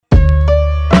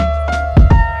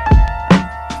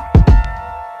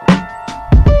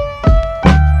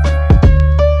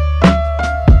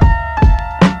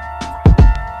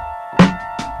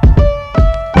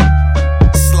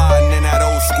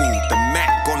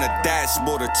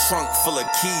dashboard, a trunk full of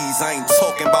keys. I ain't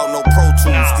talking about no Pro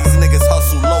Tools. These niggas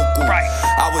hustle local.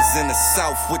 I was in the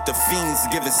South with the fiends,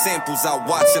 giving samples out,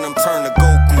 watching them turn to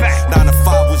Goku. 9 to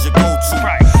 5 was your go-to.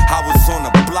 I was on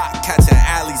the block, catching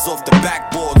alleys off the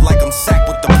backboard like I'm Shaq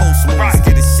with the post moves.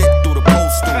 Getting shit through the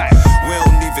postal. We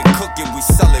don't even cook it, we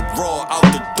sell it raw out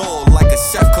the door like a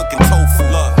chef cooking tofu.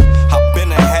 Look, I've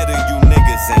been ahead of you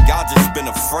niggas and y'all just been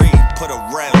afraid. Put a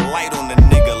red light on the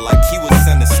nigga like he was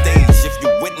center stage. If you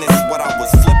witnessed what I was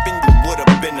flipping, you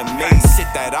would've been amazed. Shit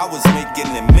that I was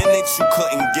making in minutes, you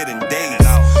couldn't get in days.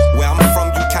 Where I'm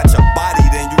from, you catch a body,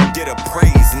 then you get a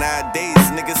praise. Nowadays,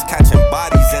 niggas catching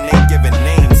bodies and they giving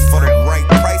names. For the right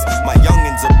price, my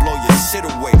youngins will blow your shit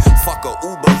away. Fuck a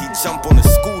Uber, he jump on a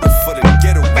scooter for the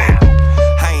getaway.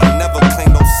 I ain't never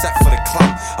claimed no set for the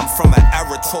clout. I'm from an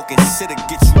era talking shit to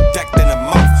get you decked in the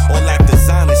mouth. All that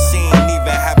designer, she ain't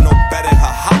even have no bed in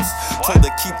her house. Told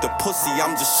her keep the pussy,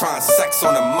 I'm just trying sex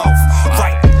on the mouth.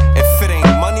 Right, if it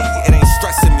ain't money, it ain't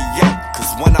stressing me out.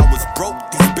 Cause when I was broke,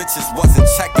 these bitches wasn't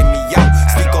checking me out.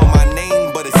 Speak on my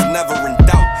name, but it's never in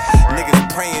doubt.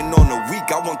 Niggas praying on the week,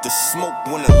 I want the smoke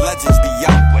when the legends be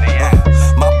out.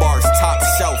 My bar's top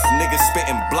shelf, niggas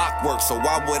spitting block work. So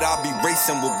why would I be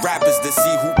racing with rappers to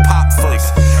see who pop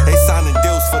first? They signing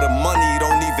deals for the money,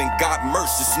 don't even got merch.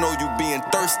 Just know you being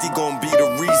thirsty gon' be the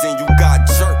reason you got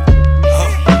jerked.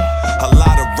 A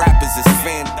lot of rappers is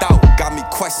fanned out. Got me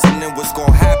questioning what's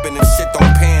gon' happen if shit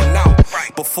don't pan out.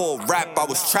 Before rap, I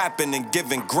was trapping and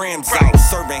giving grams out.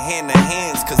 Serving hand to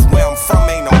hands, cause where I'm from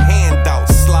ain't no handout.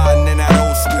 Sliding in that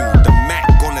old school, the Mac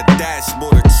on the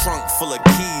dashboard, a trunk full of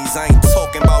keys. I ain't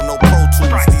talking about no Pro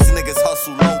Tools. These niggas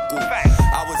hustle local.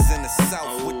 I was in the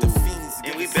South with the fiends.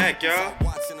 And we back, y'all.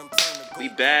 We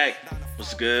back.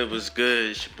 What's good? What's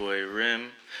good? It's your boy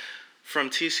Rim from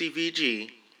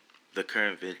TCVG, the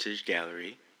Current Vintage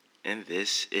Gallery, and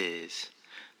this is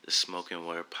the Smoking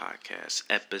Word Podcast,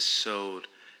 episode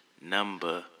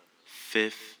number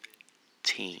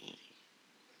 15.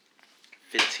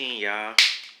 15, y'all.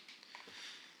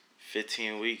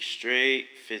 15 weeks straight,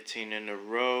 15 in a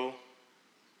row.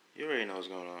 You already know what's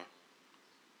going on.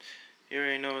 You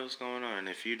already know what's going on. And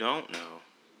if you don't know,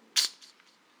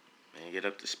 man, get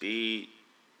up to speed.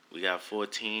 We got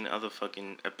 14 other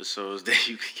fucking episodes that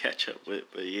you can catch up with.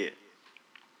 But yeah.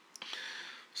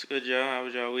 What's good, y'all? How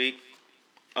was y'all week?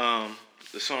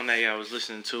 The song that y'all was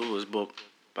listening to was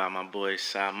by my boy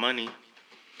Cy Money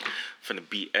from the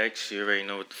BX. You already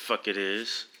know what the fuck it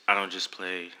is. I don't just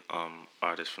play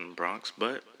artists from the Bronx,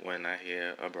 but when I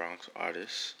hear a Bronx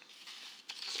artist,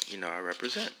 you know I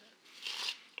represent.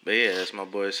 But yeah, that's my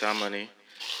boy Cy Money.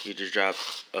 He just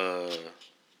dropped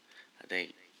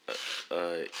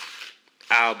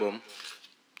album.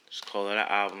 Just call it an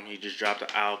album. He just dropped an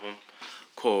album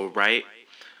called Right,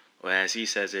 or as he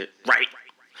says it, Right.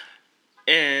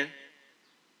 And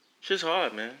shit's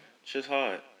hard, man. Shit's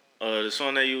hard. The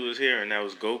song that you was hearing, that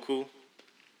was Goku.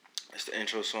 That's the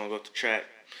intro song off the track.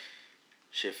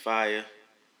 Shit fire.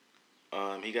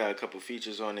 He got a couple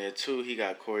features on there too. He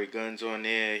got Corey Guns on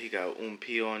there. He got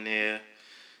P on there.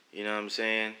 You know what I'm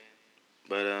saying?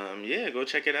 But yeah, go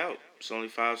check it out. It's only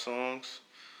 5 songs,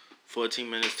 14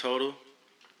 minutes total.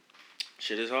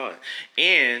 Shit is hard.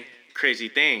 And crazy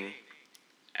thing,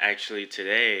 actually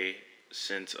today,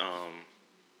 since I'm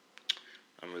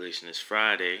releasing this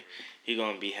Friday, he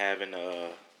gonna be having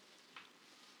a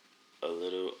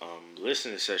little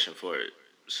listening session for it.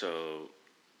 So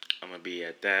I'm gonna be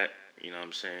at that. You know what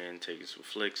I'm saying? Taking some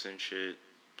flicks and shit.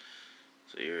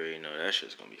 So you already know that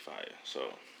shit's gonna be fire.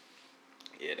 So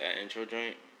yeah, that intro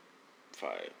joint,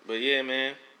 fire. But yeah,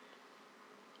 man,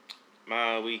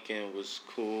 my weekend was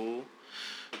cool.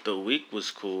 The week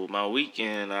was cool. My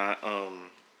weekend, I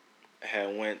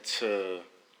had went to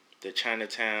the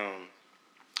Chinatown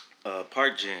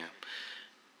Park Jam.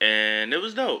 And it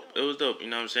was dope. It was dope. You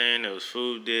know what I'm saying? There was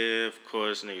food there. Of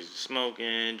course, niggas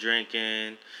smoking,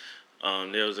 drinking.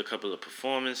 There was a couple of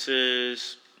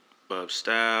performances. Bub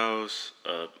Styles,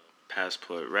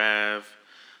 Passport Rav,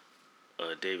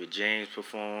 David James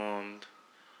performed.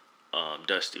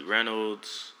 Dusty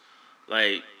Reynolds.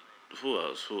 Like, who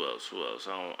else?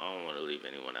 I don't want to leave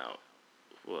anyone out.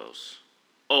 Who else?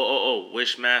 Oh,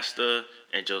 Wishmaster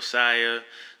and Josiah.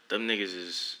 Them niggas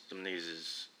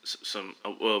is some.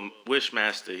 Well,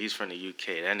 Wishmaster, he's from the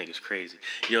UK. That nigga's crazy.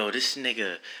 Yo, this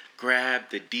nigga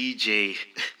grabbed the DJ.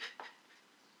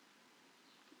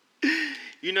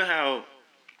 You know how,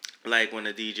 like, when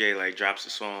the DJ like drops a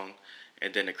song,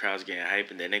 and then the crowd's getting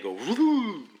hype, and then they go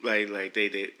woo, like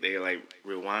they like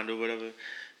rewind or whatever.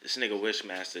 This nigga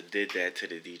Wishmaster did that to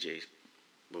the DJ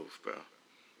booth, bro.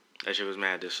 That shit was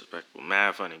mad disrespectful,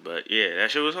 mad funny, but yeah,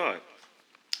 that shit was hard.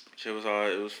 Shit was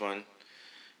hard. It was fun.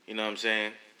 You know what I'm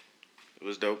saying? It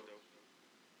was dope.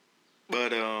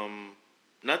 But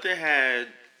nothing had,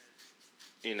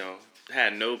 you know,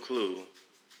 had no clue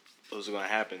what was gonna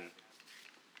happen,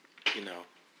 you know,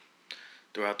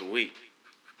 throughout the week.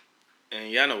 And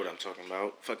y'all know what I'm talking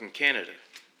about. Fucking Canada.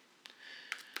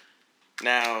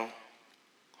 Now,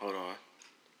 hold on.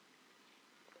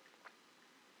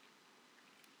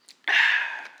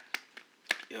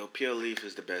 Yo, Pure Leaf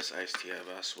is the best iced tea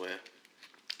ever, I swear.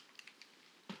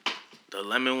 The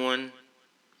lemon one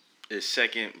is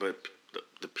second, but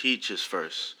the peach is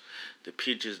first. The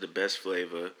peach is the best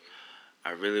flavor.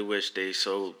 I really wish they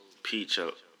sold peach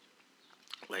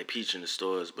like peach in the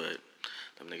stores, but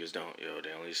them niggas don't, yo.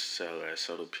 They only sell that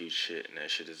subtle peach shit, and that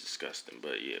shit is disgusting.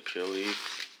 But yeah, Pure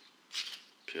Leaf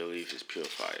is pure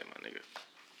fire, my nigga.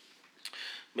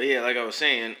 But yeah, like I was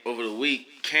saying, over the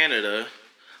week, Canada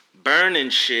burning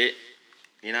shit.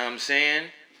 You know what I'm saying?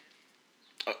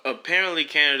 Apparently,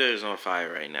 Canada is on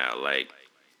fire right now. Like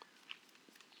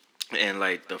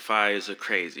the fires are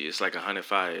crazy. It's like 100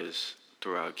 fires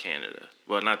throughout Canada.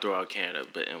 Well, not throughout Canada,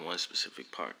 but in one specific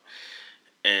part.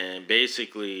 And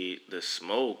basically, the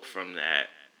smoke from that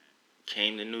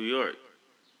came to New York.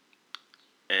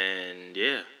 And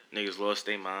yeah, niggas lost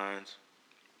their minds.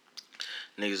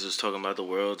 Niggas was talking about the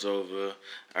world's over.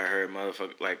 I heard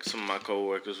like some of my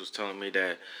coworkers was telling me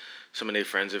that some of their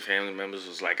friends and family members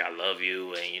was like, "I love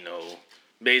you," and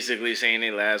basically saying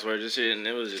their last words and shit. And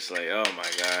it was just like, oh my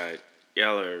god,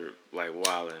 y'all are like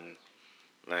wilding.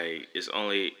 Like it's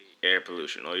only air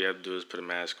pollution. All you have to do is put a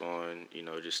mask on.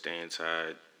 Just stay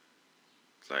inside.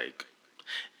 Like,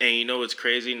 and you know what's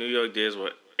crazy? New York deals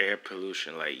with air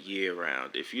pollution like year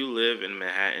round. If you live in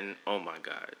Manhattan, oh my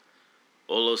god,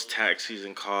 all those taxis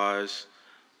and cars,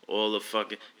 all the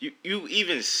fucking you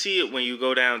even see it when you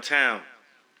go downtown.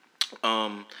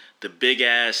 The big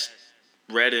ass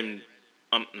red and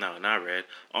no, not red,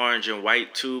 orange and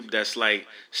white tube that's like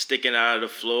sticking out of the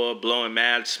floor, blowing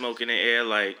mad smoke in the air,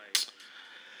 like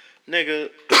nigga.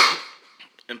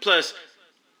 And plus,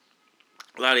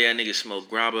 a lot of y'all niggas smoke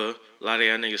grabba. A lot of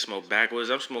y'all niggas smoke backwoods.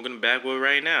 I'm smoking backwood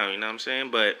right now. You know what I'm saying?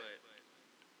 But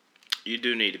you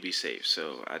do need to be safe.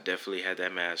 So I definitely had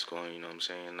that mask on. You know what I'm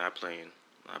saying? Not playing.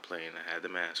 I had the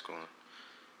mask on.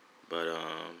 But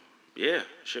yeah,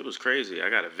 shit was crazy. I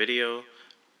got a video.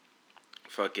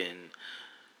 Fucking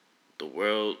the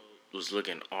world was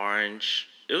looking orange.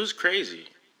 It was crazy.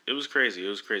 It was crazy. It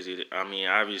was crazy. I mean,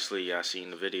 obviously, y'all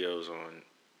seen the videos on,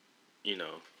 you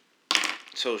know,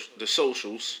 the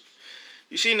socials.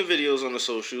 You seen the videos on the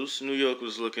socials. New York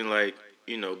was looking like,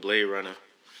 Blade Runner,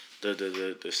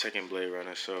 the second Blade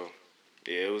Runner. So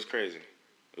yeah, it was crazy.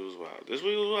 It was wild. This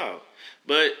week was wild,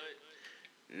 but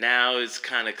now it's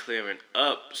kind of clearing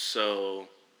up. So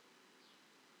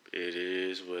it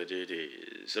is what it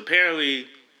is. Apparently,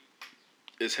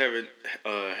 it's headed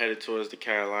towards the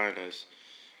Carolinas.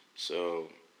 So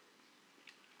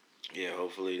yeah,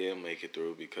 hopefully they'll make it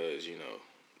through because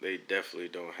they definitely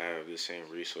don't have the same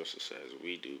resources as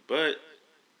we do. But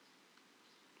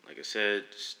like I said,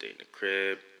 stay in the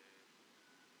crib.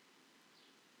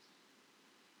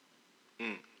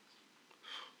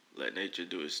 Let nature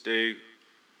do its thing.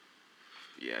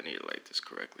 Yeah, I need to light this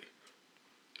correctly.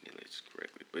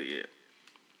 But yeah,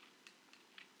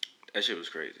 that shit was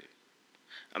crazy.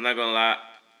 I'm not gonna lie.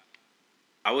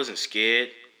 I wasn't scared,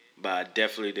 but I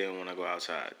definitely didn't want to go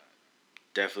outside.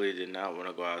 Definitely did not want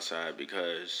to go outside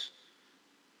because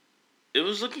it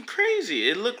was looking crazy.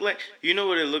 It looked like, you know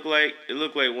what it looked like? It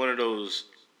looked like one of those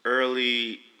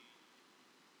early,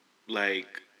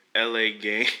 like, LA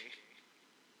gang,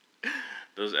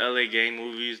 those LA gang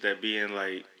movies that be in,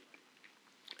 like,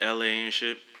 LA and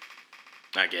shit.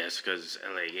 I guess, because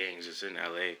LA gangs, it's in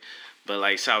LA. But,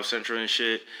 like, South Central and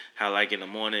shit, how, like, in the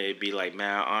morning it'd be, like,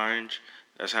 mad orange.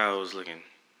 That's how it was looking.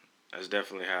 That's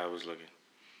definitely how it was looking.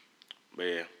 But,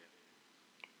 yeah.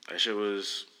 That shit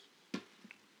was,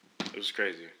 it was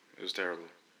crazy. It was terrible.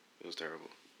 It was terrible.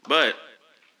 But,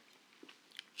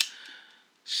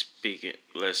 speaking,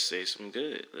 let's say some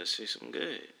good. What's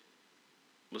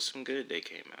some good that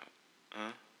came out?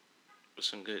 Huh? What's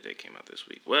some good that came out this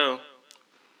week? Well,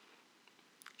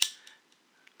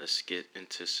 let's get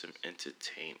into some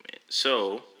entertainment.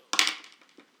 So,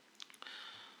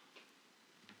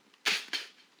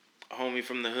 a homie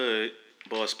from the hood,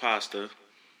 Boss Pasta,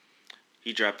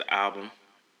 he dropped the album.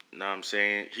 Know what I'm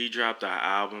saying? He dropped our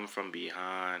album from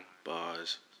behind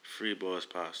bars. Free Boss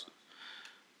Pasta.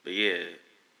 But yeah,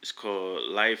 it's called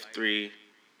Life 3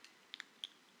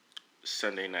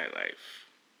 Sunday Night Life.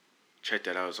 Check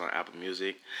that out. It's on Apple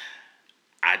Music.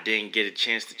 I didn't get a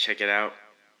chance to check it out.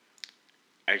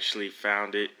 actually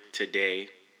found it today,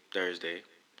 Thursday,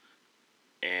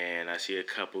 and I see a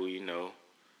couple,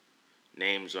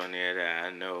 names on there that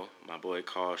I know. My boy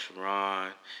Carl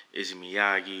Sharon, Izzy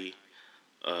Miyagi,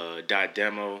 Dot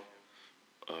Demo,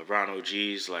 Ronald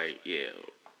G's. Like, yeah,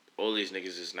 all these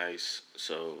niggas is nice.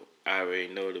 So I already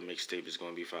know the mixtape is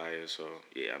gonna be fire. So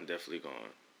yeah, I'm definitely gonna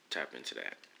tap into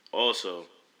that. Also,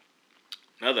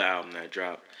 another album that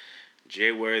dropped,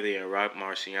 Jay Worthy and Rock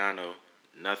Marciano,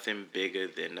 Nothing Bigger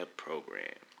Than the Program.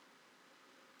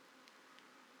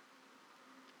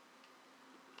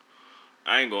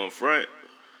 I ain't going front.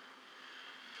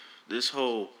 This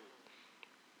whole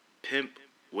pimp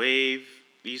wave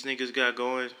these niggas got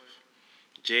going,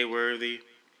 Jay Worthy,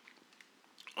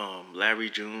 Larry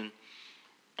June,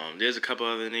 there's a couple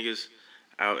other niggas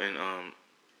out in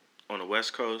on the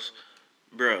West Coast.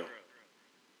 Bro,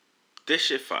 this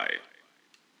shit fire.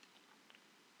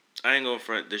 I ain't gonna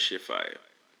front, this shit fire.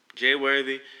 Jay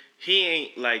Worthy, he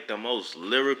ain't like the most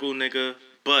lyrical nigga,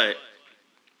 but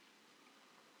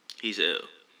he's ill.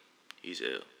 He's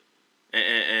ill.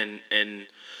 And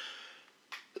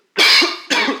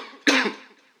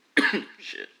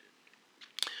shit.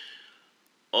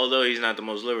 Although he's not the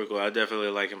most lyrical, I definitely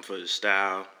like him for his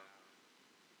style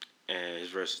and his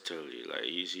versatility. Like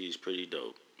he's pretty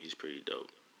dope. He's pretty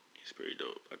dope. He's pretty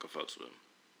dope. I can fucks with him.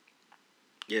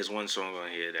 There's one song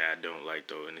on here that I don't like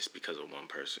though, and it's because of one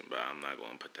person, but I'm not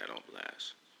gonna put that on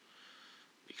blast.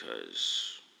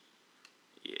 Because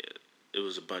yeah, it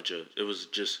was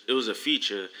a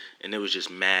feature and it was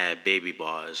just mad baby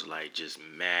bars, like just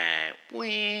mad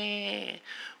wah,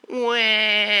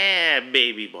 wah,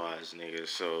 baby bars, nigga.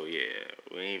 So yeah,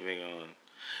 we ain't even gonna,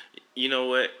 you know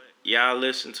what? Y'all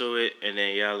listen to it and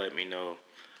then y'all let me know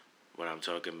what I'm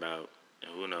talking about.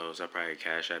 And who knows, I probably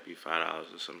cash app you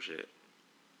 $5 or some shit.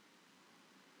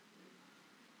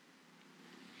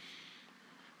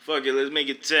 Fuck it, let's make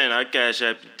it 10. I cash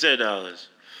app you $10.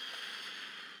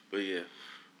 But yeah.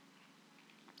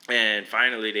 And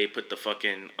finally they put the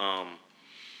fucking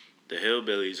the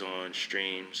Hillbillies on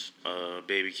streams,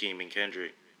 Baby Keem and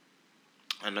Kendrick.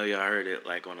 I know y'all heard it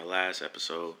like on the last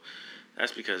episode.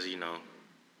 That's because,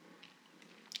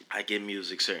 I get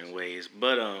music certain ways.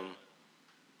 But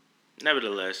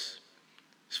nevertheless,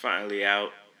 it's finally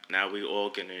out. Now we all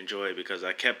can enjoy it because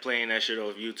I kept playing that shit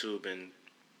off YouTube and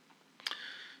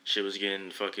shit was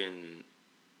getting fucking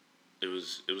it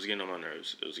was getting on my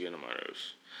nerves. It was getting on my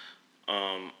nerves.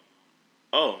 Um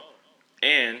oh,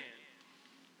 and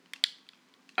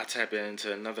I tap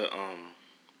into another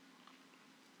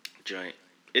joint.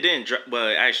 It didn't drop. Well,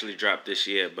 it actually dropped this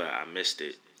year, but I missed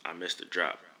it. I missed the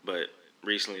drop. But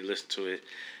recently listened to it.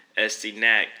 ST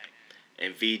Knack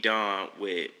and V Don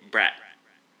with BRAT,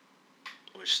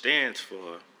 which stands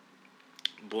for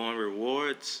Born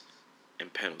Rewards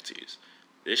and Penalties.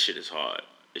 This shit is hard.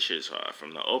 This shit is hard.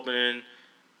 From the opening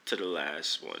to the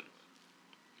last one.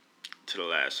 To the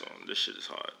last song. This shit is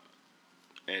hard.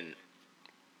 And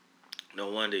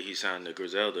no wonder he signed to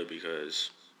Griselda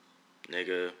because,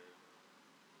 nigga,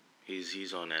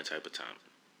 he's on that type of time.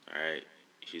 Alright?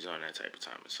 He's on that type of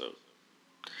time. So,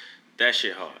 that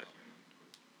shit hard.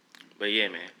 But yeah,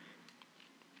 man.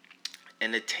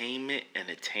 Entertainment.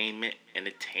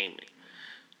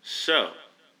 So,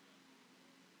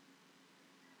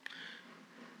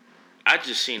 I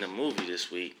just seen a movie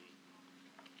this week.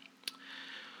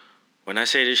 When I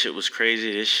say this shit was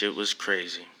crazy, this shit was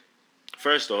crazy.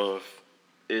 First off,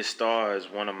 it stars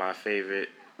one of my favorite,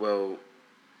 well,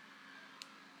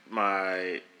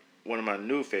 one of my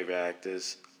new favorite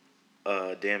actors,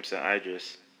 Damson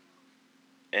Idris.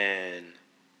 And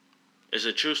it's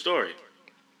a true story.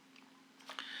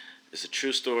 It's a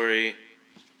true story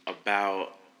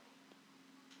about,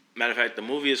 matter of fact, the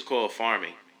movie is called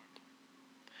Farming.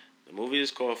 The movie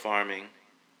is called Farming.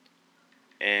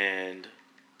 And,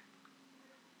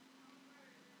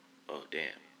 oh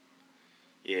damn.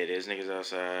 Yeah, there's niggas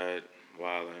outside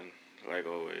wilding, like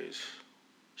always.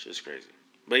 Shit's crazy.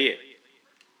 But yeah,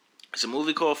 it's a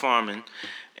movie called Farming,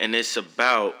 and it's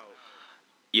about,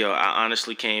 I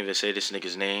honestly can't even say this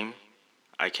nigga's name.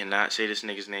 I cannot say this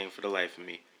nigga's name for the life of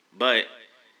me. But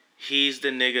he's the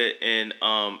nigga in,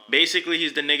 basically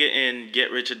he's the nigga in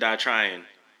Get Rich or Die Trying.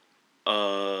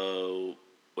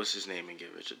 What's his name in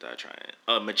Get Rich or Die Trying?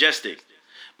 Majestic.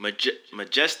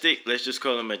 Majestic, let's just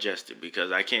call him Majestic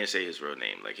because I can't say his real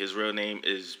name. Like, his real name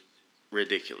is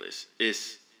ridiculous.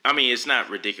 It's not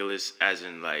ridiculous as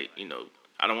in, like,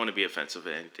 I don't want to be offensive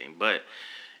or anything, but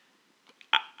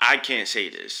I can't say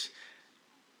this.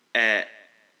 You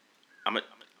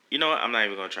know what? I'm not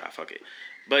even gonna try. Fuck it.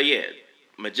 But yeah,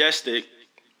 Majestic.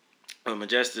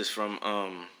 Majestic's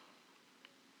from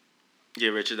Get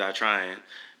Rich or Die Trying.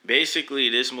 Basically,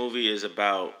 this movie is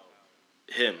about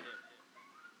him.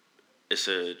 It's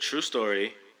a true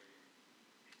story,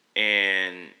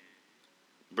 and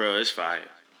bro, it's fire.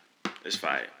 It's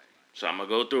fire. So I'm gonna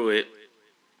go through it.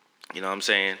 You know what I'm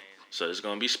saying? So there's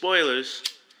gonna be spoilers.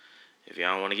 If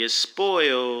y'all don't want to get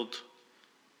spoiled,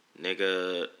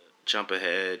 nigga, jump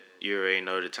ahead. You already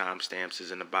know the timestamps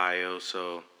is in the bio,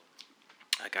 so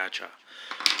I got y'all.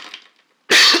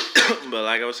 But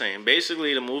like I was saying,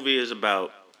 basically the movie is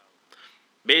about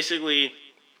basically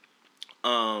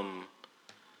my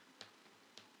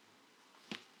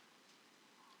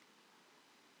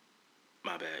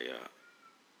bad, y'all.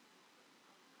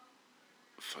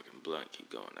 Fucking blunt keep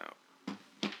going out.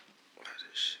 Why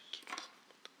this shit keep...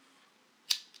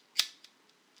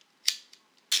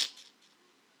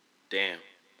 Damn.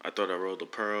 I thought I rolled a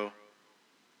pearl.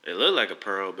 It looked like a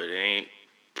pearl, but it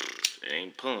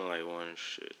ain't pulling like one and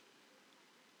shit.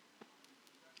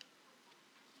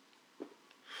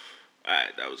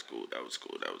 Alright, that was cool. That was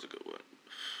cool. That was a good one.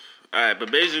 Alright,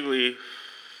 but basically,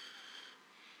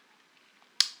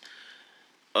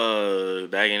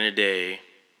 back in the day,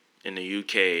 in the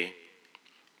UK,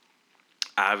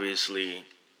 obviously,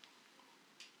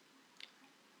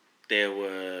 there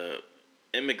were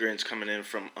immigrants coming in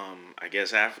from, I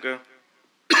guess, Africa.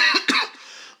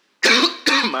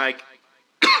 Mike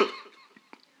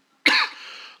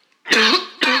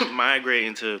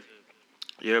migrating to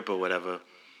Europe or whatever,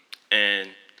 and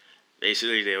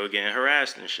basically they were getting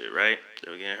harassed and shit, right?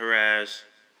 They were getting harassed.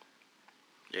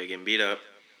 They were getting beat up.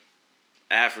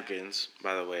 Africans,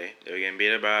 by the way, they were getting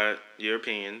beat up by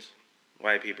Europeans,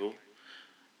 white people,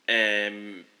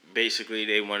 and basically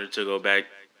they wanted to go back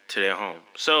to their home.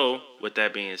 So, with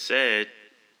that being said,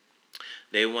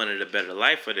 they wanted a better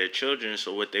life for their children.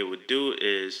 So what they would do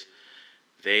is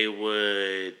they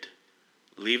would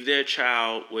leave their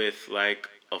child with like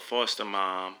a foster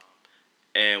mom,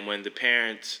 and when the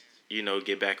parents,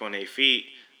 get back on their feet,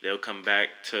 they'll come back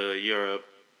to Europe,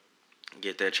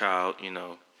 get their child,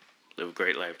 live a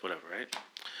great life, whatever, right?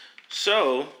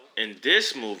 So in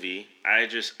this movie,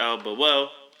 Idris Elba,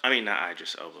 not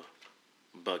Idris Elba,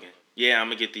 bugging. Yeah, I'm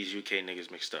gonna get these UK niggas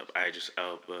mixed up. Idris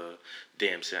Elba,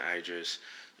 Damson Idris.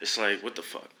 It's like, what the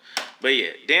fuck? But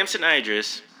yeah, Damson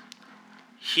Idris,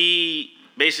 he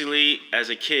basically, as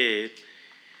a kid,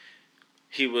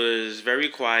 he was very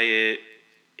quiet.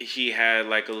 He had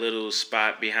like a little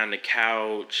spot behind the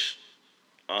couch.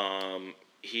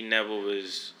 He never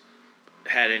was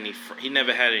he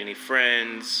never had any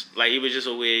friends. Like, he was just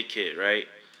a weird kid, right?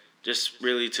 Just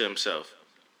really to himself.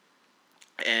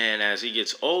 And as he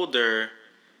gets older,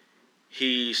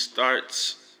 he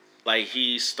starts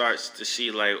to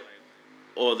see like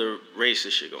all the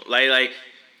racist shit going. Like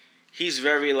he's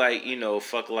very like,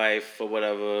 fuck life or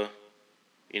whatever.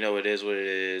 It is what it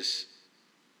is.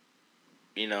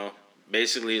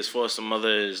 Basically his foster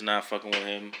mother is not fucking with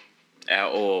him at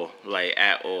all. Like,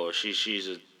 at all. She's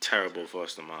a terrible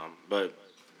foster mom. But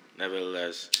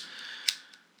nevertheless,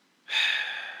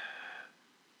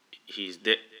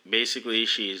 basically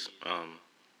she's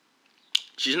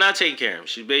not taking care of him.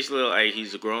 She's basically like,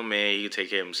 he's a grown man, he can take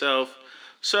care of himself.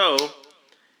 So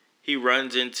he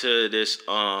runs into these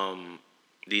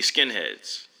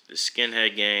skinheads. The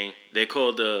skinhead gang. They're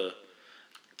called the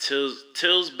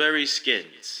Tillsbury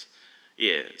Skins.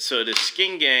 Yeah. So the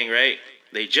skin gang, right?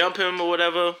 They jump him or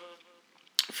whatever,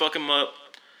 fuck him up,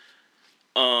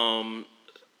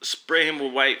 spray him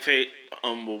with white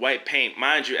paint.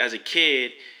 Mind you, as a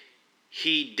kid,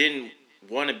 he didn't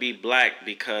want to be black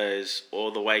because all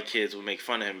the white kids would make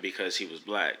fun of him because he was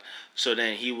black. So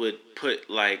then he would put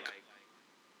like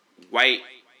white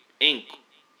ink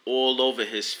all over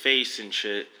his face and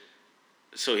shit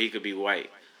so he could be white.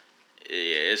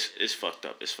 Yeah, it's fucked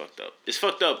up. It's fucked up. It's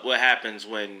fucked up what happens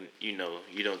when, you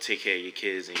don't take care of your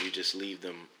kids and you just leave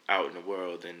them out in the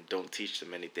world and don't teach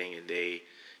them anything, and they,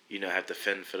 have to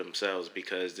fend for themselves,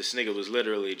 because this nigga was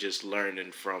literally just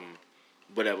learning from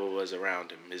whatever was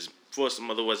around him. His foster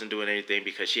mother wasn't doing anything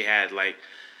because she had like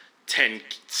 10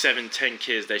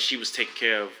 kids that she was taking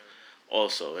care of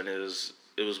also, and it was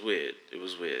weird. It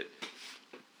was weird.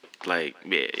 Like,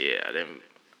 yeah,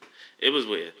 it was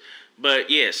weird. But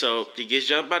yeah, so he gets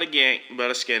jumped by the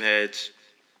skinheads.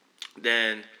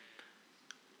 Then,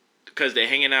 because they're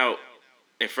hanging out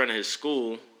in front of his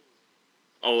school,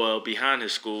 behind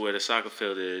his school where the soccer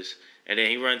field is, and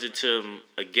then he runs into them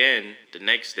again the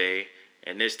next day,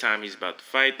 and this time he's about to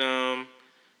fight them.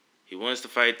 He wants to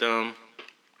fight them,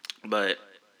 but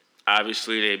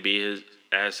obviously they beat his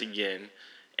ass again,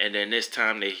 and then this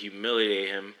time they humiliate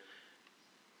him,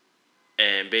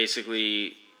 and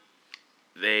basically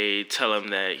they tell him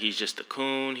that he's just a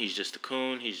coon, he's just a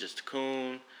coon, he's just a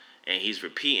coon. And he's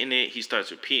repeating it. He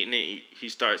starts repeating it. He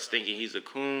starts thinking he's a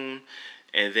coon.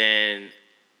 And then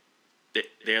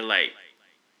they're like,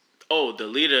 oh, the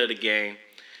leader of the gang,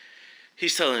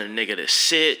 he's telling a nigga to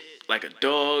sit like a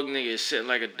dog. Nigga is sitting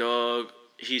like a dog.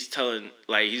 He's telling,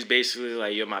 like, he's basically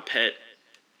like, you're my pet.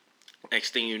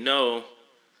 Next thing you know,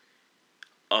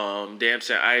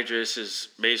 Damson Idris is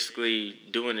basically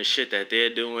doing the shit that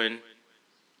they're doing.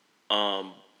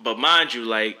 But mind you,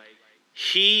 like,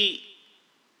 he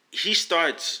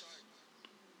starts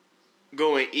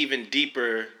going even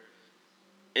deeper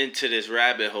into this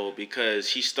rabbit hole because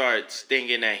he starts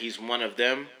thinking that he's one of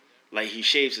them. Like, he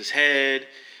shaves his head.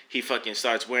 He fucking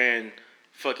starts wearing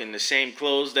fucking the same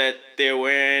clothes that they're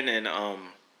wearing. And,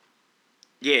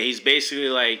 yeah, he's basically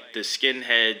like the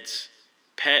skinhead's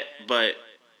pet, but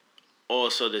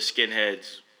also the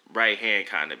skinhead's right hand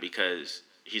kind of because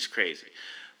he's crazy.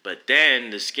 But then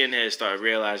the skinheads start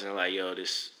realizing, like, yo,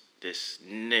 this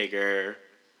nigger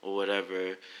or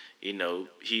whatever, you know,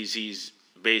 he's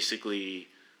basically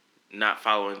not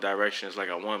following directions like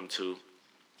I want him to.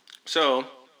 So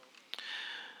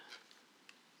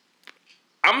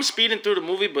I'm speeding through the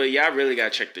movie, but y'all really gotta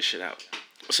check this shit out.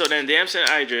 So then Damson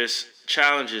Idris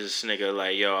challenges this nigga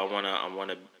like, yo, I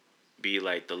wanna be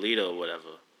like the leader or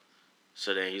whatever.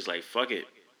 So then he's like, fuck it,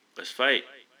 let's fight.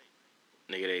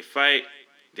 Nigga, they fight.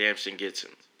 Damson gets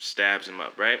him, stabs him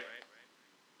up, right?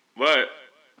 But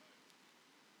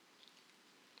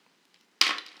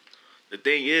the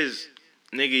thing is,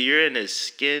 nigga, you're in a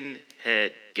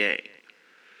skinhead gang.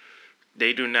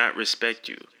 They do not respect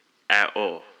you at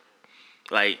all.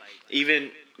 Like,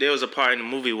 even there was a part in the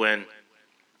movie when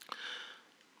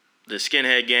the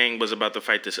skinhead gang was about to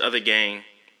fight this other gang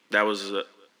that was,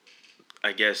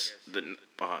 I guess,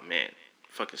 oh man,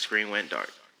 fucking screen went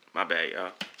dark. My bad,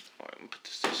 y'all. All right, let me put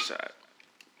this to the side.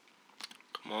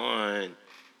 Come on.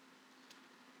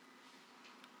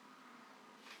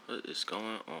 What is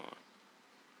going on?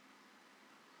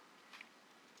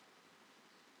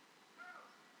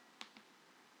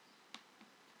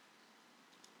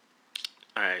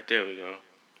 Alright, there we go.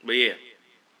 But yeah.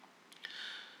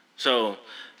 So,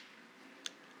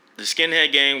 the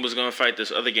skinhead gang was gonna fight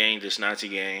this other gang, this Nazi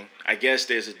gang. I guess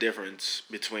there's a difference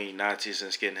between Nazis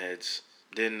and skinheads.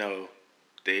 Didn't know.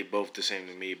 They both the same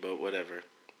to me, but whatever.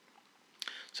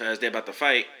 So as they're about to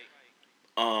fight,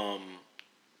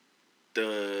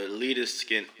 the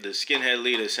skinhead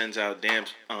leader sends out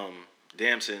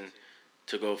Damson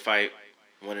to go fight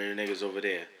one of the niggas over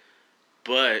there.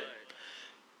 But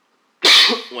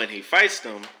when he fights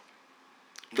them,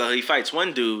 well, he fights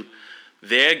one dude.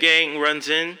 Their gang runs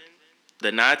in,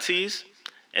 the Nazis,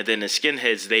 and then the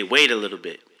skinheads, they wait a little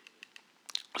bit.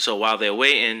 So while they're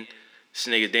waiting, this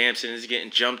nigga Damson is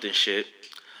getting jumped and shit.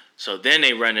 So then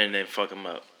they run in and fuck him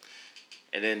up.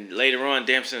 And then later on,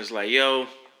 Damson is like, yo,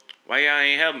 why y'all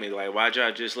ain't help me? Like, why'd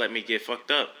y'all just let me get fucked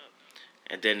up?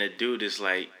 And then the dude is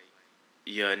like,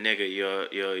 you're a nigga,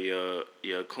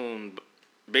 you're a coon.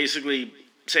 Basically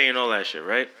saying all that shit,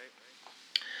 right?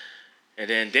 And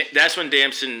then that's when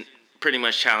Damson pretty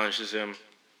much challenges him,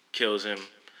 kills him.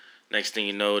 Next thing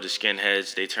you know, the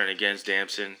skinheads, they turn against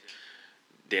Damson.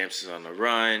 Damson's on the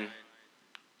run.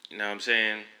 You know what I'm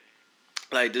saying?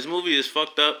 Like, this movie is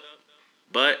fucked up,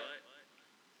 but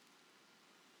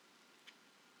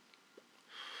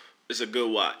it's a good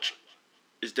watch.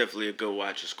 It's definitely a good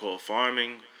watch. It's called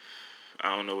Farming.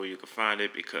 I don't know where you can find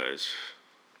it because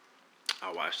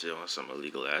I watched it on some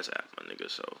illegal ass app, my nigga.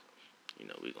 So, you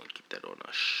know, we gonna keep that on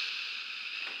our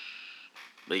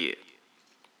But yeah,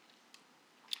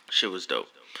 shit was dope.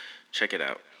 Check it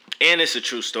out. And it's a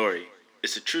true story.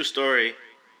 It's a true story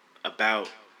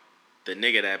about the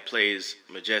nigga that plays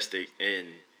Majestic in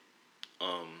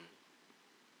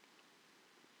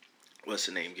what's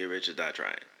the name? Get Rich or Die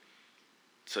Trying.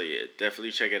 So yeah,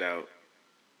 definitely check it out.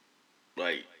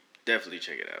 Like, definitely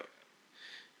check it out.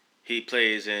 He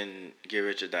plays in Get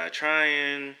Rich or Die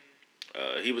Trying.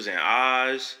 He was in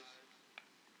Oz.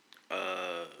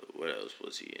 What else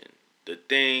was he in? The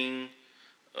Thing.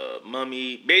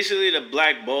 Mummy. Basically the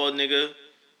black bald nigga.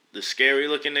 The scary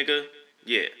looking nigga.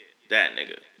 Yeah, that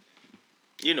nigga.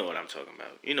 You know what I'm talking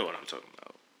about. You know what I'm talking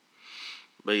about.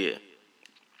 But yeah.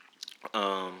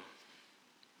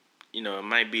 You know, it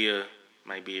might be a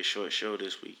short show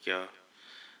this week, y'all.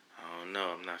 I don't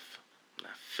know. I'm not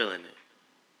feeling it.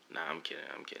 Nah, I'm kidding.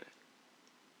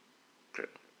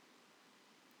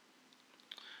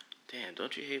 Damn,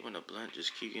 don't you hate when a blunt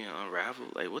just keep getting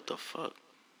unraveled? Like, what the fuck?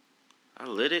 I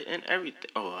lit it and everything.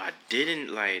 Oh, I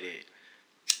didn't light it.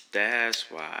 That's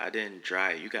why I didn't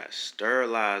dry it. You gotta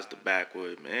sterilize the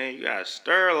backwood, man. You gotta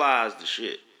sterilize the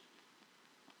shit.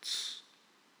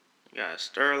 You gotta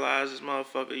sterilize this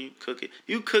motherfucker. You cook it.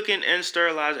 You cooking and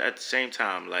sterilize at the same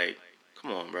time. Like,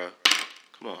 come on, bro.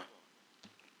 Come on.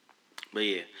 But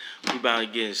yeah, we about to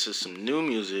get into some new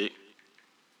music.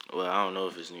 Well, I don't know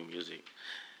if it's new music.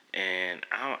 And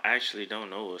I actually don't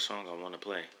know what song I want to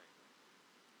play.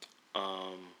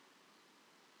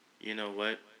 You know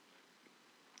what?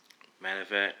 Matter of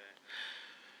fact,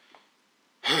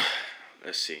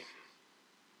 let's see.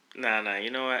 Nah. You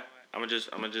know what? I'm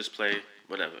gonna just play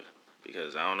whatever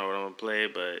because I don't know what I'm gonna play,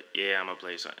 but yeah, I'm gonna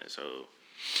play something. So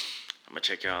I'm gonna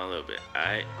check y'all a little bit. All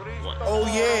right. Oh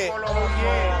yeah.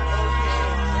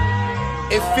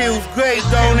 It feels great,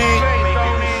 don't it?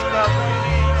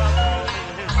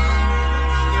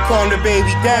 Calm the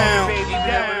baby down.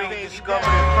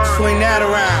 Swing that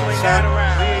around, son.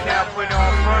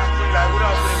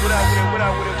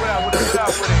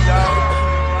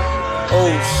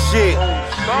 Oh shit.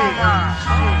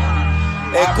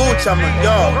 Escúchame,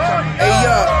 yo. Hey,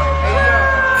 yo.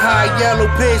 High yellow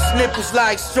bitch, nipples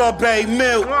like strawberry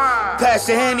milk. Pass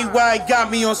the Henny white,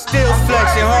 got me on still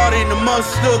flexing hard in the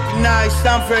most looking nice.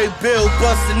 I'm very built,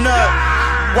 busting up.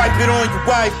 Wipe it on your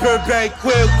wife, Burberry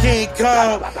quill, King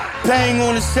Kong. Bang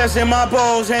on the chest and my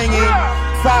balls hanging.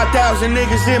 5,000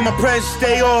 niggas in my presence,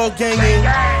 they all gangin'.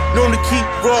 Known to keep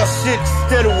raw shit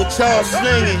instead of what y'all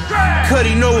slinging.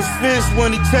 Cuddy know his fist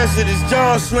when he tested his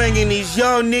jaw swinging. These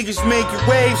young niggas making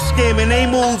waves, skimming, they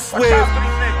move swift.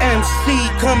 MC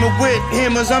coming with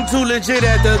hammers, I'm too legit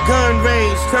at the gun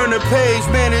range. Turn the page,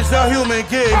 man, it's all human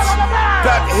gifts.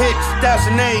 Got the hit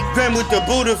 2008, Grim with the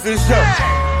Buddha fish up.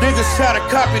 Niggas try to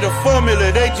copy the formula,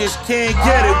 they just can't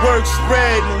get it. Work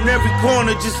spread on every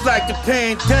corner just like the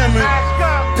pandemic.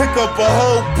 Pick up a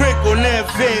whole brick on that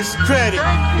Vince credit.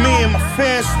 Me and my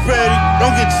fans spread it,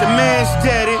 don't get your man's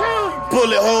dead it.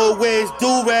 Bullet hole ways,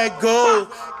 do-rag gold.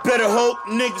 Better hope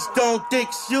niggas don't think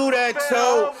it's you that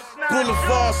told.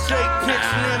 Boulevard straight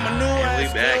pitching in my new ass. We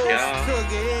back, y'all. Took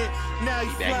a hit, now you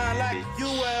We back flying in like this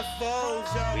UFOs,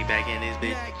 y'all. We back in this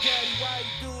bitch. Why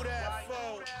you do that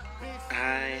for?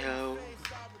 I ho,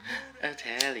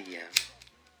 Italia.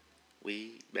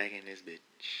 We back in this bitch.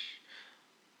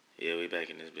 Yeah, we back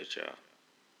in this bitch, y'all.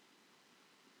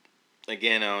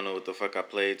 Again, I don't know what the fuck I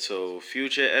played. So,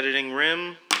 future editing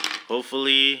rim.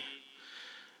 Hopefully,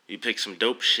 you pick some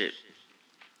dope shit.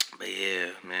 But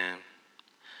yeah, man.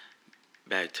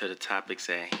 Back to the topics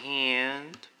at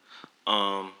hand.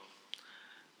 I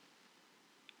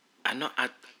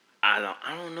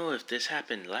don't know if this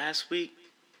happened last week,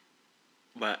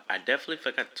 but I definitely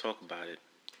forgot to talk about it.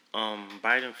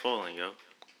 Biden falling, yo.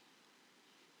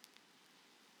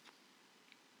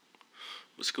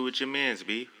 What's good with your mans,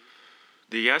 B?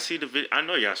 Did y'all see the video? I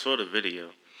know y'all saw the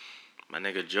video. My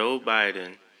nigga Joe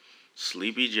Biden,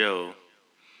 Sleepy Joe.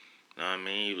 Know what I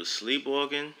mean? He was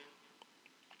sleepwalking.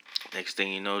 Next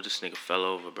thing you know, this nigga fell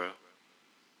over, bro.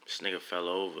 This nigga fell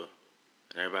over.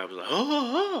 And everybody was like,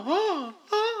 oh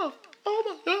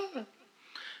my God.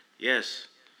 Yes.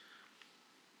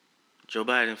 Joe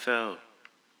Biden fell.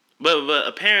 But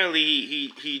apparently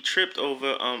he tripped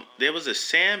over, there was a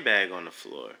sandbag on the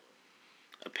floor.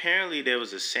 Apparently there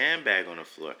was a sandbag on the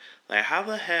floor. Like, how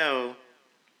the hell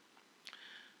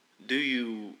do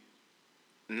you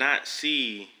not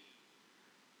see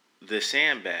the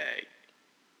sandbag?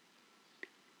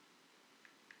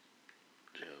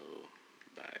 Joe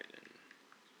Biden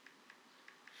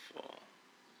fall.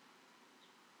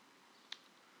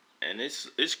 And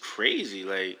it's crazy,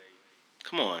 like,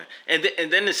 come on. And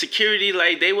then the security,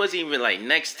 like, they wasn't even like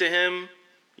next to him.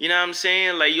 You know what I'm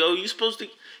saying? Like, yo, you supposed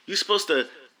to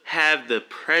have the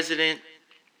president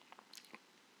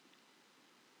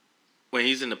when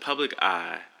he's in the public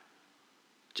eye,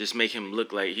 just make him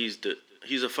look like he's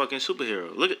a fucking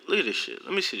superhero. Look at this shit.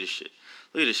 Let me see this shit.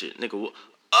 Look at this shit, nigga.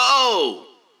 Oh,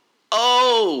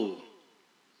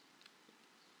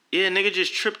 yeah, nigga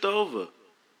just tripped over.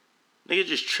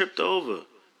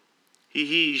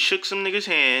 He shook some nigga's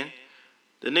hand.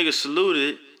 The nigga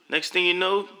saluted. Next thing you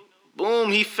know,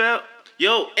 boom, he fell.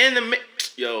 Yo,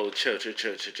 chill.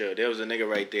 There was a nigga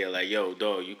right there, like, yo,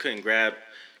 dog, you couldn't grab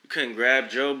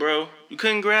Joe, bro. You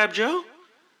couldn't grab Joe?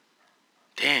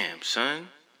 Damn, son.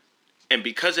 And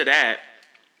because of that,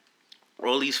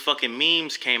 all these fucking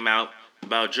memes came out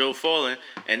about Joe falling.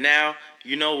 And now,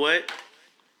 you know what?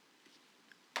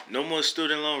 No more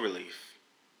student loan relief.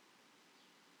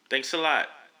 Thanks a lot.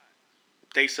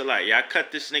 Y'all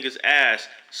cut this nigga's ass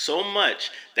so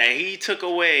much that he took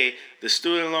away the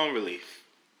student loan relief.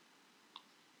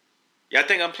 Y'all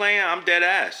think I'm playing? I'm dead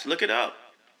ass. Look it up.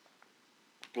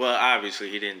 Well, obviously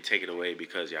he didn't take it away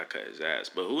because y'all cut his ass.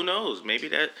 But who knows? Maybe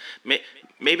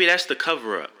that's the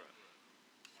cover up.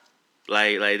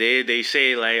 Like they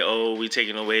say like, oh, we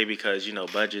taking away because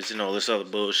budgets and all this other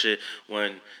bullshit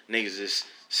when niggas is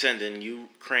sending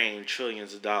Ukraine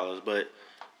trillions of dollars, but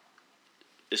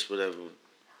it's whatever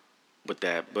with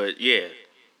that. But yeah,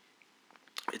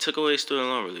 it took away student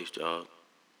loan relief, dog,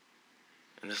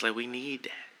 and it's like we need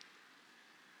that.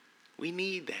 We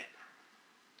need that.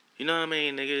 You know what I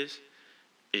mean, niggas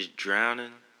is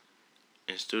drowning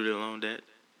in student loan debt.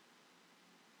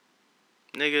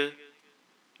 Nigga,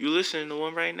 you listening to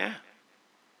one right now.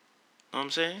 Know what I'm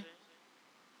saying?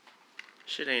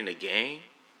 Shit ain't a game.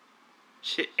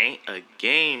 Shit ain't a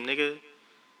game, nigga.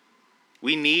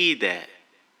 We need that.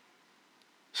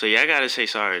 So y'all gotta say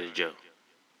sorry to Joe.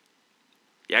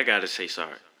 Y'all gotta say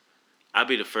sorry. I'll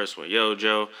be the first one. Yo,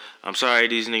 Joe, I'm sorry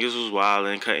these niggas was wild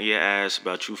and cutting your ass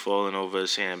about you falling over a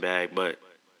sandbag, but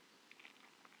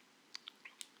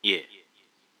yeah.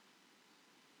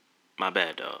 My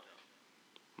bad, dog.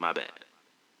 My bad.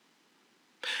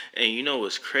 And you know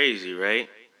what's crazy, right?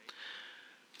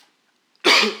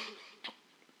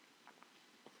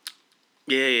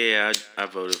 Yeah, I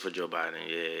voted for Joe Biden.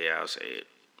 Yeah, I'll say it.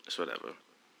 It's whatever.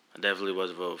 I definitely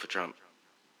wasn't voting for Trump.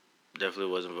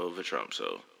 Definitely wasn't voting for Trump.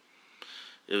 So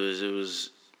it was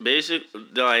basic.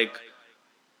 Like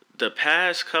the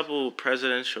past couple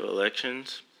presidential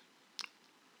elections,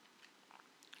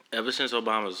 ever since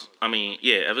Obama's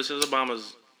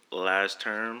last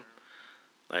term,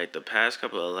 like the past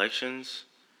couple of elections,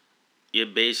 you're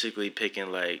basically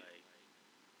picking like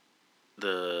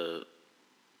the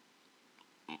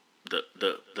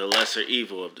lesser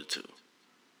evil of the two.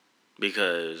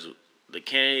 Because the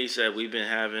candidates that we've been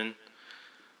having,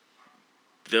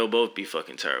 they'll both be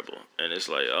fucking terrible. And it's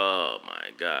like, oh my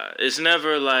God. It's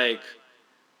never like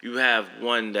you have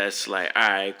one that's like, all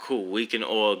right, cool, we can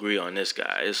all agree on this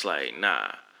guy. It's like,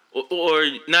 nah. Or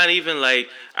not even like,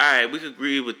 all right, we could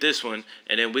agree with this one,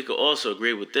 and then we could also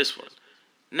agree with this one.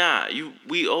 Nah,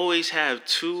 we always have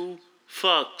two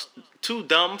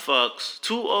dumb fucks,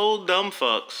 two old dumb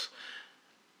fucks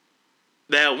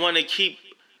that want to keep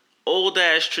old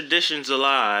ass traditions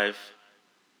alive,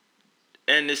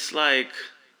 and it's like,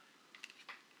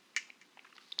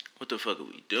 what the fuck are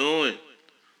we doing?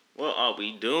 What are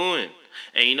we doing?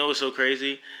 And you know what's so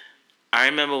crazy? I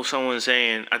remember someone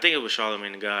saying, I think it was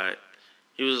Charlamagne the God.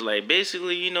 He was like,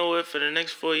 basically, you know what? For the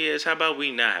next 4 years, how about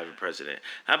we not have a president?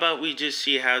 How about we just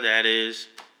see how that is?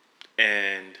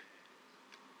 And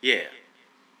yeah,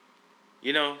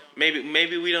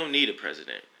 maybe we don't need a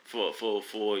president for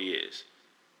 4 years,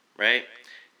 right?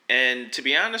 And to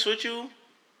be honest with you,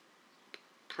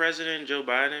 President Joe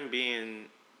Biden being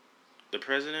the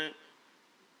president,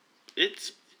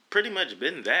 it's pretty much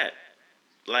been that.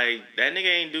 Like, that nigga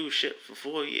ain't do shit for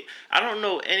 4 years. I don't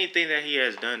know anything that he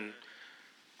has done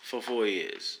for 4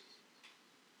 years.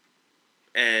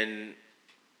 And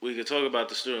we could talk about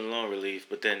the student loan relief,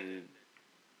 but then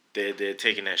they're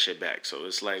taking that shit back. So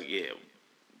it's like, yeah,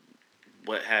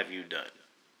 what have you done?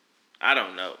 I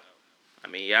don't know. I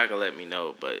mean, y'all can let me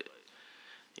know, but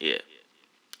yeah.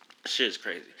 Shit's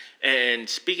crazy. And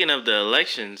speaking of the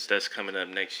elections that's coming up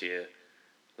next year,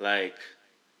 like,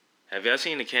 have y'all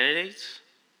seen the candidates?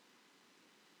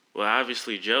 Well,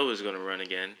 obviously Joe is going to run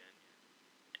again.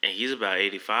 And he's about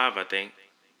 85, I think.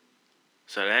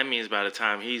 So that means by the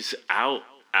time he's out,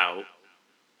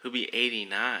 he'll be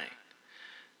 89.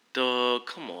 Dog,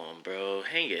 come on, bro.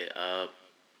 Hang it up.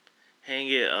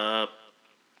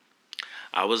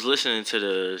 I was listening to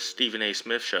the Stephen A.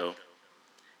 Smith show,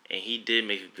 and he did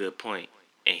make a good point.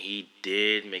 And he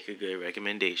did make a good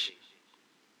recommendation.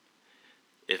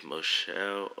 If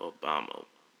Michelle Obama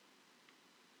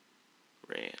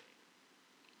ran.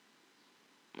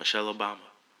 Michelle Obama.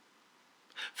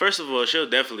 First of all, she'll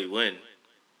definitely win.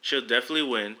 She'll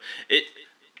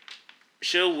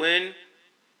win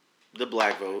the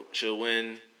black vote. She'll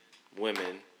win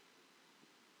women.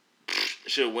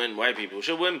 She'll win white people.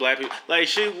 She'll win black people. Like,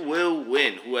 she will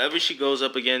win. Whoever she goes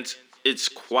up against, it's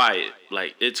quiet.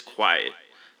 Like, it's quiet.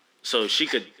 So she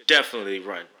could definitely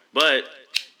run. But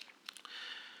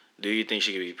do you think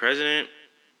she could be president?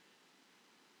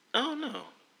 I don't know.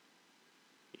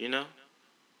 You know?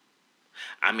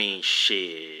 I mean,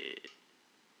 shit.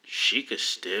 She could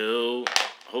still,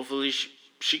 hopefully,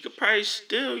 she could probably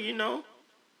still,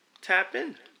 tap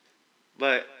in.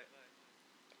 But,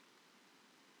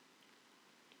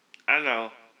 I don't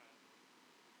know.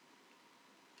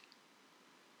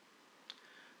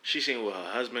 She seen what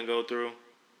her husband go through.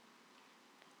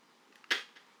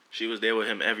 She was there with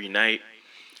him every night.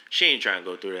 She ain't trying to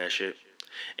go through that shit.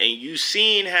 And you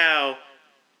seen how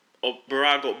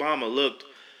Barack Obama looked,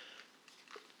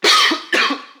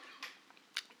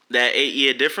 that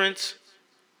 8-year difference.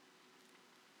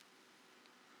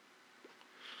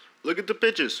 Look at the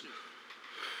pictures.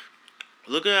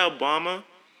 Look at Obama.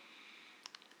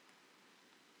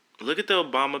 Look at the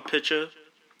Obama picture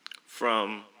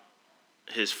from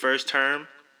his first term,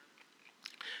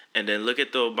 and then look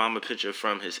at the Obama picture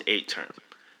from his 8th term.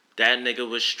 That nigga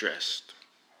was stressed.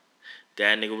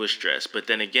 But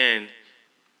then again,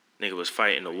 nigga was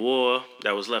fighting the war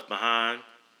that was left behind.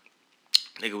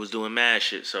 Nigga was doing mad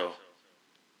shit, so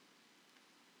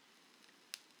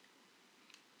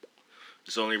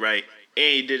it's only right.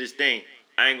 And he did his thing.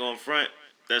 I ain't gonna front.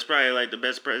 That's probably like the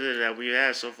best president that we've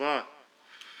had so far.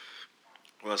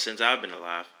 Well, since I've been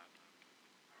alive.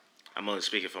 I'm only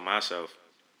speaking for myself.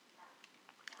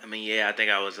 I mean, yeah, I think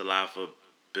I was alive for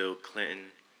Bill Clinton.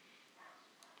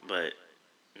 But,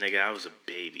 nigga, I was a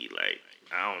baby. Like,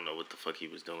 I don't know what the fuck he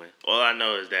was doing. All I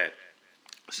know is that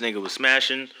this nigga was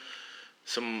smashing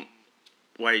some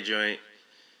white joint.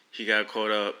 He got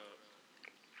caught up.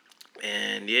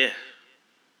 And, yeah.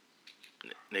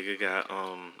 Nigga got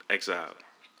exiled.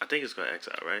 I think it's called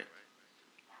exile, right?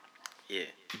 Yeah.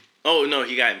 Oh, no,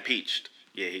 he got impeached.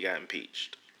 Yeah, he got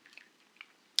impeached.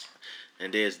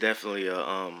 And there's definitely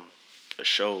a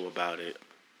show about it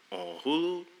on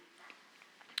Hulu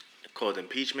called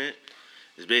Impeachment.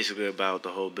 It's basically about the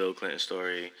whole Bill Clinton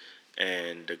story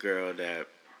and the girl that,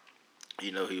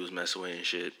 you know, he was messing with and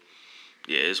shit.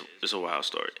 Yeah, it's a wild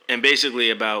story. And basically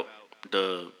about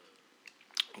the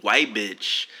white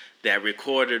bitch that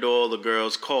recorded all the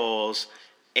girls' calls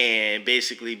and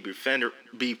basically befriended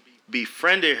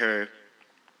her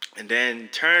and then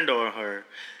turned on her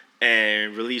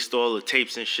and released all the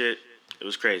tapes and shit. It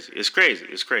was crazy. It's crazy.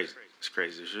 It's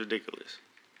ridiculous.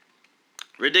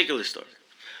 Ridiculous story.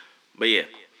 But yeah.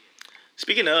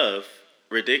 Speaking of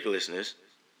ridiculousness,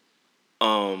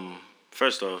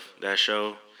 first off, that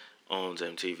show owns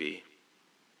MTV.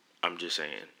 I'm just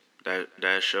saying.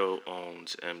 That show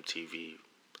owns MTV.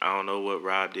 I don't know what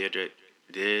Rob did,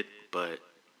 but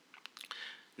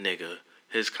nigga,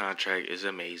 his contract is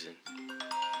amazing.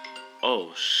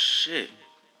 Oh shit.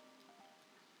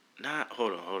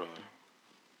 Hold on.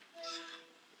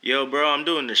 Yo, bro, I'm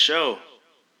doing the show.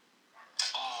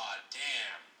 Aw,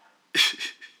 damn.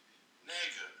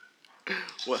 Nigga.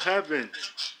 What happened?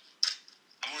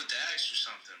 I wanted to ask you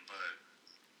something, but...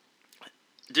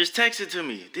 Just text it to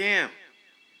me. Damn. Alright,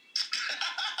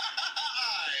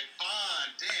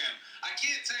 fine, damn. I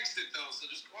can't text it, though, so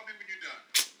just call me when you're done.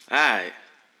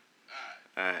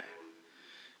 Alright.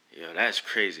 Yo, that's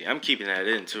crazy. I'm keeping that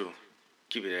in, too.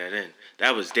 Keeping that in.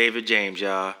 That was David James,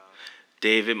 y'all.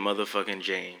 David motherfucking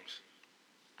James.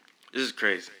 This is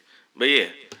crazy. But yeah.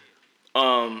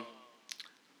 Oh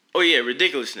yeah,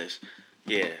 ridiculousness.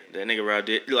 Yeah, that nigga Rob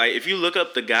did. Like, if you look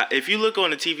up if you look on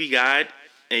the TV guide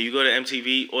and you go to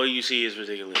MTV, all you see is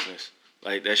ridiculousness.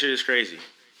 Like, that shit is crazy.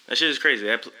 That shit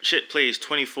plays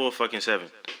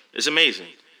 24/7. It's amazing.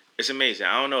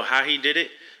 I don't know how he did it,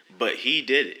 but he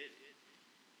did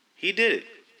it.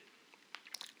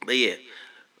 But yeah.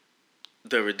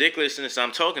 The ridiculousness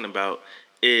I'm talking about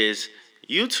is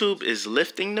YouTube is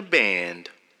lifting the ban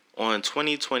on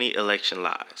 2020 election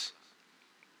lies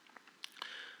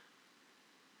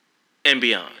and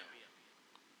beyond.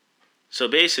 So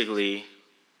basically,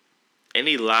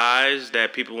 any lies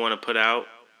that people want to put out,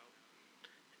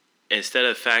 instead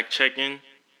of fact checking,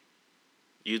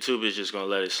 YouTube is just going to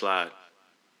let it slide.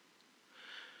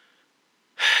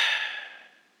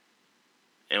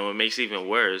 And what makes it even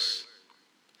worse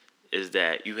is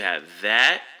that you have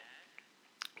that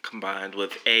combined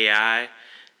with AI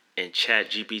and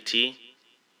ChatGPT.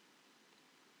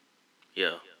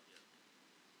 Yo,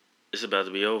 it's about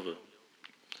to be over.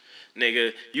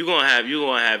 Nigga, you gonna have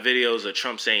videos of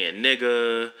Trump saying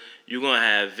nigga. You gonna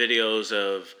have videos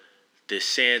of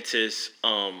DeSantis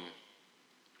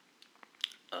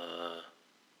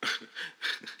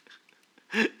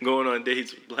going on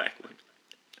dates with black women.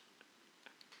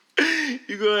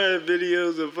 You gonna have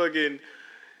videos of fucking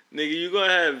nigga. You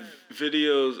gonna have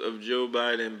videos of Joe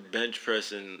Biden bench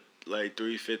pressing like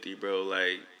 350, bro.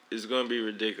 Like, it's gonna be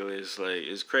ridiculous. Like,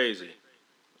 it's crazy.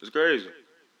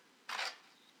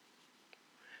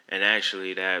 And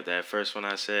actually, that first one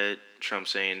I said, Trump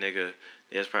saying nigga,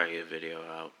 there's probably a video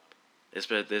out. There's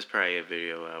probably a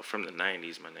video out from the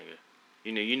 90s, my nigga.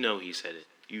 You know he said it.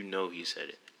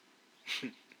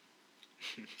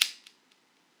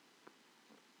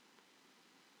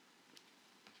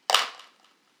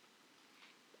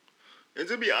 And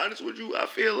to be honest with you, I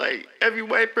feel like every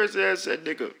white person has said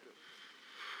nigga.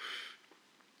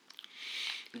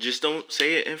 Just don't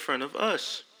say it in front of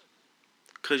us.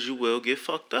 Because you will get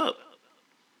fucked up.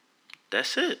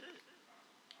 That's it.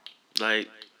 Like,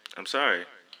 I'm sorry.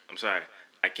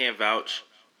 I can't vouch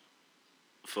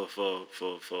for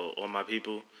all my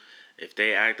people. If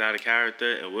they act out of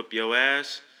character and whip your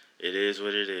ass, it is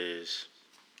what it is.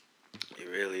 It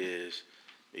really is.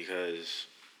 Because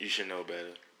you should know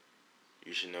better.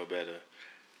 You should know better.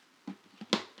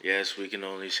 Yes, we can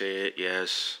only say it.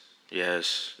 Yes,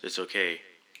 it's okay.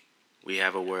 We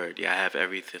have a word. Y'all have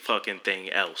everything fucking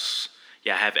thing else.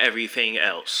 Y'all have everything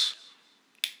else.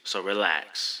 So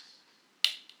relax.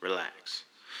 But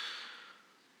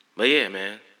yeah,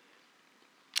 man.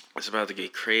 It's about to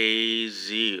get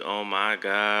crazy. Oh my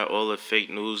God. All the fake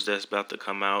news that's about to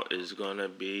come out is gonna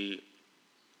be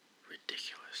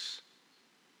ridiculous.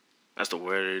 That's the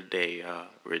word of the day, y'all.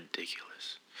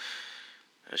 Ridiculous.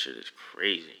 That shit is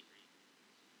crazy.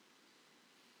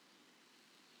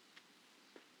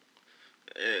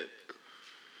 And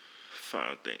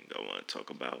final thing I want to talk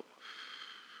about.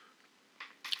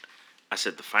 I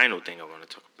said the final thing I want to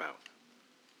talk about.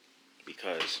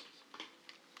 Because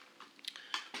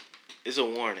it's a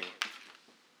warning.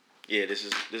 Yeah, this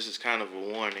is kind of a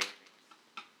warning.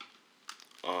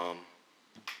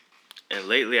 And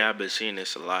lately I've been seeing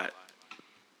this a lot.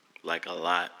 Like a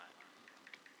lot.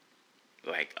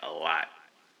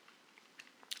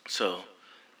 So,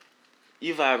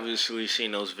 you've obviously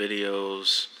seen those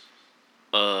videos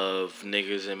of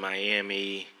niggas in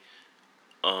Miami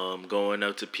going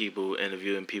up to people,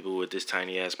 interviewing people with this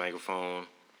tiny ass microphone,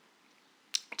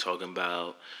 talking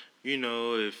about,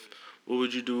 what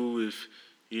would you do if,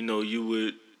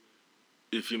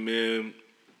 if your man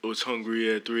was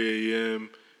hungry at 3 a.m.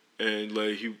 and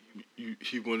like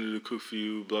he wanted to cook for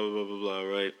you, blah blah blah blah blah,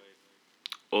 right?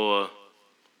 Or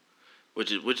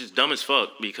which is dumb as fuck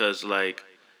because like,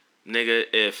 nigga,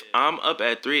 if I'm up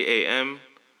at 3 a.m.,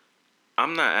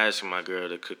 I'm not asking my girl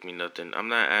to cook me nothing. I'm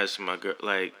not asking my girl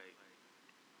like,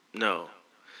 no.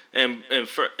 And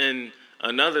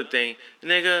another thing,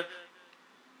 nigga,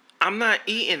 I'm not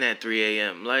eating at 3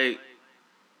 a.m. Like,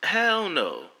 hell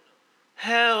no.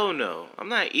 I'm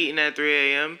not eating at 3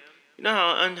 a.m. You know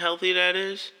how unhealthy that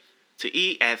is? To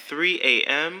eat at 3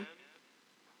 a.m.?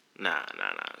 Nah,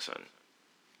 son.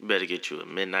 You better get you a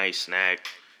midnight snack.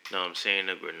 You know what I'm saying?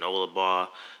 A granola bar,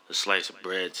 a slice of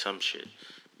bread, some shit.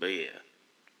 But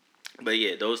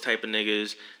yeah, those type of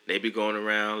niggas, they be going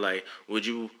around like, would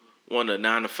you want a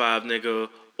 9 to 5 nigga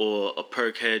or a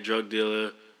perk head drug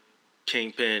dealer,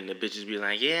 kingpin? The bitches be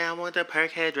like, yeah, I want the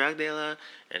perk head drug dealer.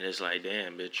 And it's like,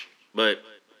 damn, bitch. But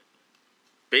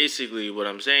basically what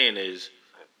I'm saying is,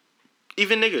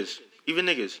 even niggas.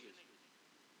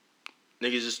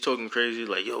 Niggas is talking crazy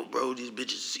like, yo, bro, these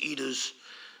bitches is eaters.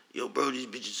 Yo, bro, these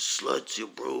bitches is sluts. Yo,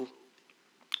 bro,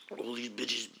 all these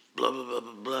bitches, blah, blah, blah,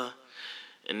 blah, blah.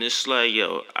 And it's like,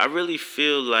 yo, I really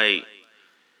feel like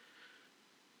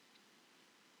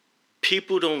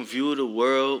people view the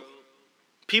world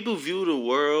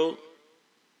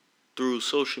through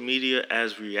social media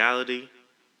as reality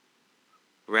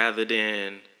rather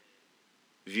than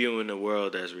viewing the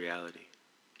world as reality.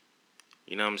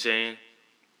 You know what I'm saying?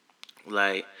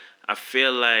 Like, I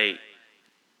feel like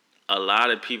a lot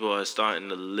of people are starting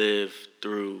to live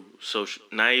through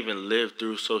not even live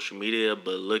through social media,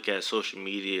 but look at social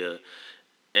media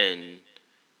and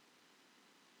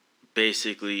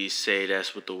basically say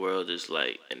that's what the world is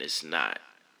like, and it's not.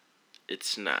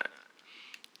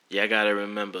 Yeah, I gotta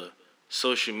remember,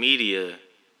 social media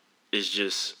is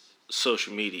just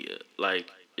social media.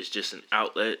 Like, it's just an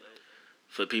outlet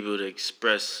for people to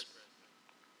express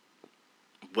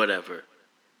whatever.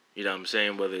 You know what I'm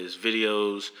saying? Whether it's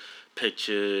videos,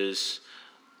 pictures,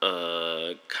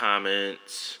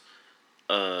 comments,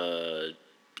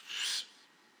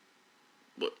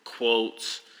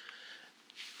 quotes.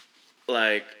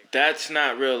 Like, that's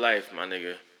not real life, my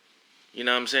nigga. You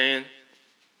know what I'm saying?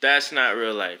 That's not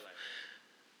real life.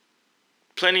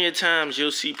 Plenty of times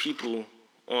you'll see people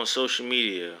on social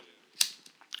media,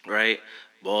 right?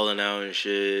 Balling out and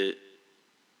shit.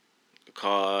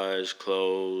 Cars,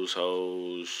 clothes,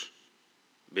 hoes,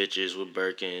 bitches with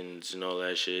Birkins and all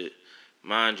that shit.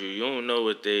 Mind you, you don't know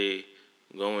what they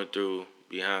going through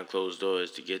behind closed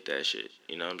doors to get that shit.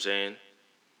 You know what I'm saying?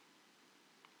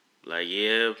 Like,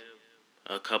 yeah,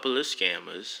 a couple of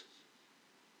scammers,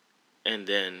 and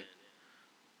then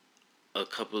a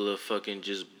couple of fucking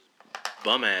just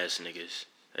bum ass niggas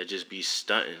that just be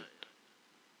stunting.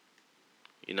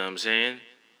 You know what I'm saying?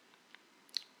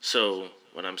 So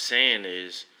what I'm saying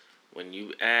is, when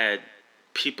you add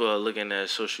people are looking at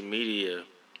social media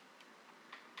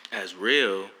as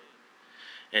real,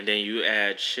 and then you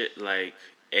add shit like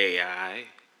AI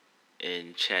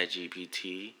in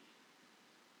ChatGPT.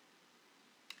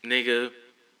 Nigga,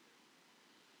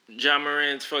 John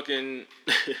Moran's fucking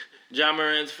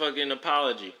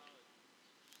apology.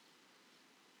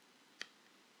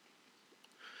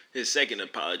 His second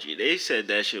apology. They said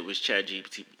that shit was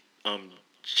ChatGPT.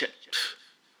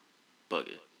 Bug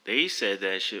it. They said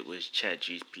that shit was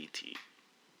ChatGPT.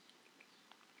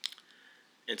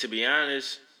 And to be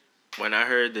honest, when I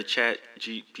heard the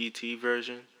ChatGPT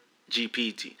version,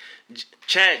 GPT.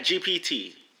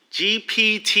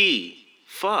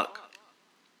 Fuck.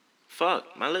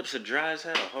 My lips are dry as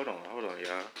hell. Hold on,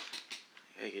 y'all.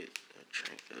 I get a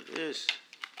drink of this.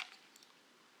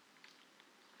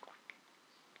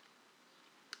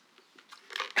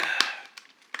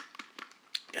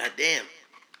 God damn.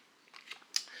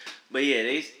 But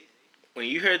yeah, when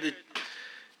you heard the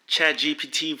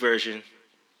ChatGPT version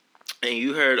and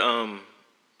you heard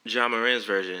John Moran's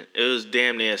version, it was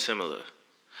damn near similar.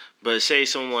 But say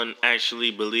someone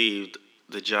actually believed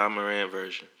the John Moran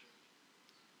version.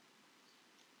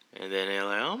 And then they're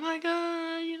like, oh my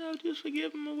God, just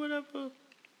forgive him or whatever.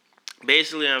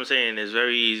 Basically, I'm saying it's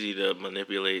very easy to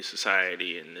manipulate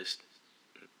society in this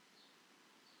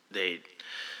day.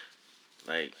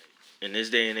 Like, in this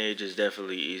day and age, it's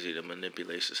definitely easy to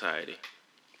manipulate society.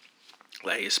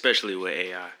 Like, especially with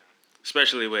AI.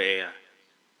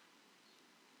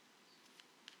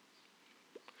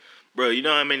 Bro, you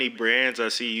know how many brands I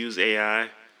see use AI?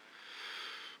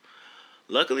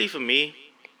 Luckily for me,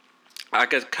 I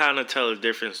can kind of tell the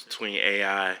difference between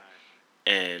AI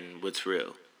and what's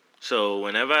real. So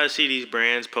whenever I see these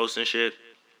brands posting shit,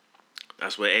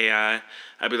 that's with AI,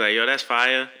 I be like, yo, that's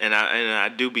fire. And I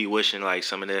do be wishing like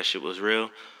some of that shit was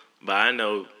real. But I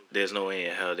know there's no way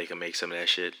in hell they can make some of that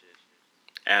shit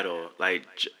at all. Like,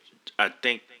 I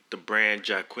think the brand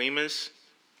Jacquemus,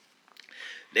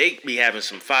 they be having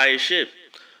some fire shit.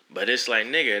 But it's like,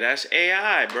 nigga, that's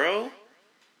AI, bro.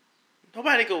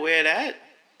 Nobody could wear that.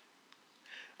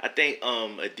 I think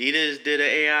Adidas did an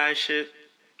AI shit.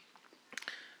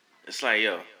 It's like,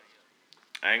 yo,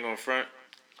 I ain't gonna front.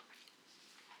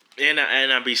 And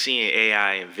I be seeing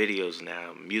AI in videos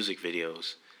now, music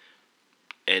videos.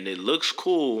 And it looks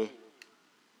cool.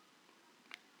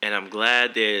 And I'm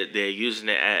glad they're using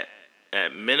it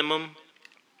at minimum.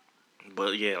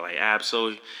 But yeah, like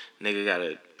Absol, nigga got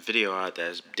a video out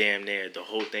that's damn near the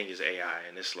whole thing is AI.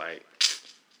 And it's like,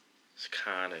 it's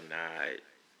kind of not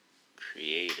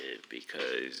creative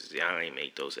because y'all ain't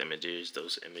make those images.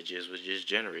 Those images was just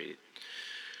generated.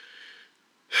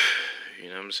 You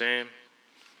know what I'm saying?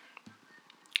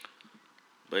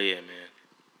 But yeah, man.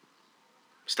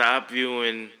 Stop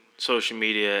viewing social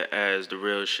media as the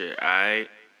real shit, alright?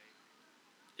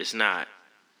 It's not.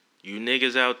 You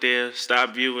niggas out there,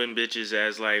 stop viewing bitches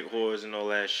as like whores and all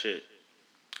that shit.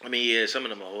 I mean, yeah, some of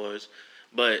them are whores.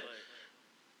 But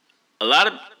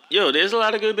there's a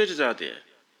lot of good bitches out there.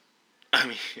 I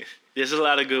mean, there's a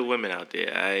lot of good women out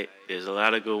there, alright? There's a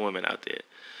lot of good women out there.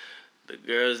 The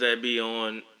girls that be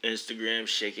on Instagram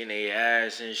shaking their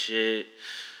ass and shit,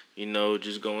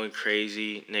 just going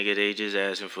crazy. Nigga, they just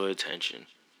asking for attention.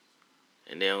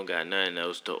 And they don't got nothing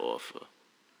else to offer.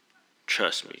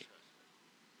 Trust me.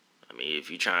 I mean,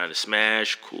 if you trying to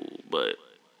smash, cool. But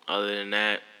other than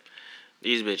that,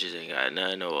 these bitches ain't got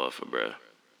nothing to offer, bro.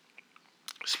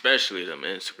 Especially them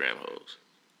Instagram hoes.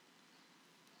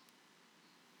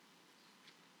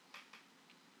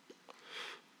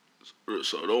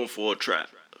 So don't fall trap.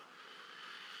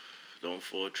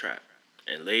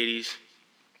 And ladies,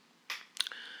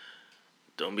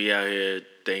 don't be out here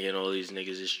thinking all these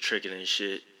niggas is tricking and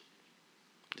shit.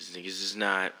 These niggas is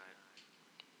not.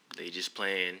 They just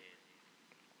playing.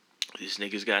 These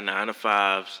niggas got 9 to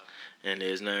 5s, and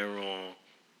there's nothing wrong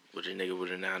with a nigga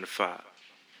with a 9 to 5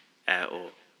 at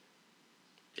all.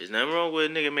 There's nothing wrong with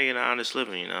a nigga making an honest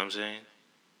living, you know what I'm saying?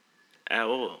 At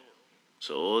all.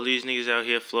 So all these niggas out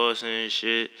here flossing and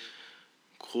shit,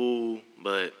 cool,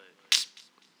 but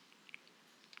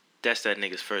that's that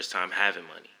nigga's first time having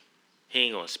money. He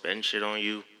ain't gonna spend shit on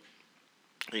you.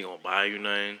 He ain't gonna buy you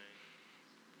nothing.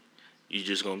 You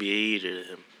just gonna be a eater to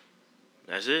him.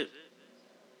 That's it.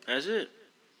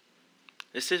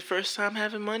 It's his first time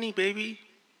having money, baby.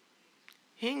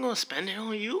 He ain't gonna spend it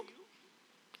on you.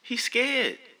 He's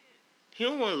scared. He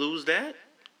don't wanna lose that.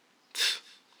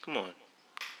 Come on.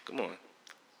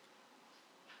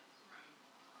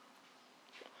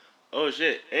 Oh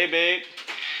shit. Hey babe.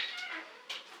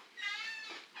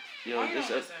 Yo,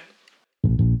 this up.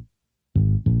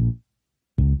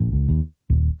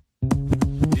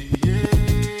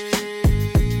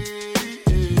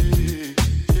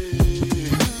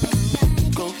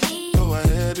 Go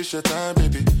ahead, it's your time,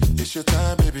 baby. it's your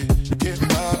time, baby. Get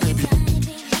my baby.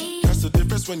 That's the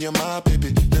difference when you're my baby.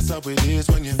 That's how it is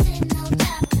when you.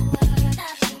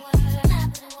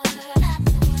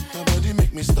 Nobody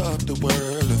make me stop the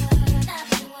world.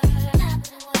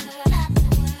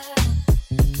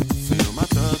 Feel my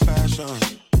thug passion.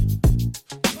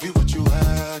 Give you what you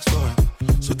ask for.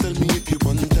 So tell me if you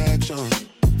want action.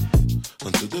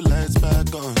 Until the lights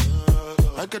back on.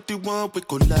 I got the one we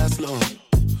could last long.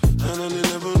 And I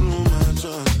never knew my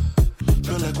job.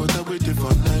 Feel like what I waited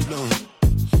for night long.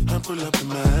 I pull up in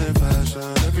my fashion.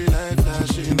 Every night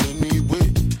flashing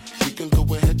anyway. We can go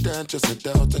ahead and just head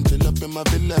out until up in my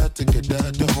villa to get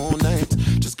out the whole night.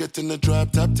 Just get in the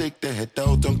drop top, take the head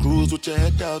out and cruise with your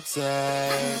head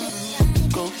outside.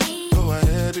 Go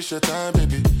ahead, it's your time,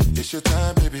 baby. It's your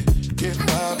time, baby. Get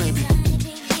my baby.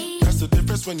 That's the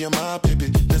difference when you're my baby.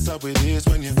 That's how it is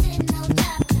when you.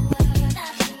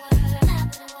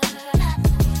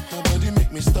 Nobody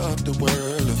make me stop the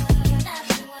world.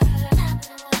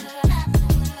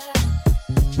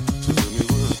 So tell me,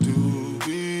 what do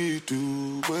we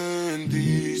do when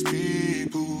these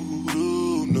people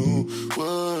don't know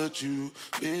what you've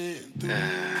been through?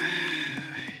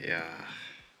 Yeah.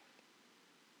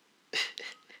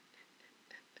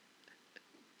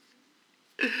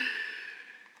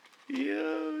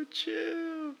 Yo,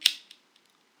 chill.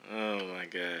 Oh my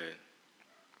god.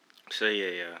 So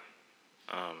yeah.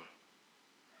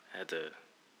 Had to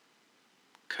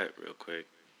cut real quick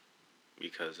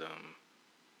because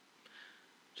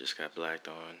just got blacked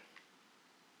on.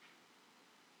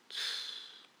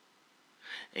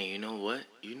 And you know what?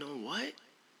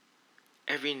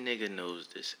 Every nigga knows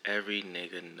this. Every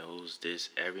nigga knows this.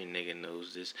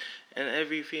 And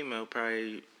every female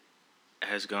probably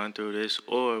has gone through this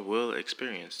or will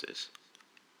experience this.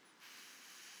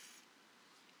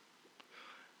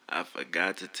 I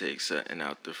forgot to take something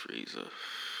out the freezer.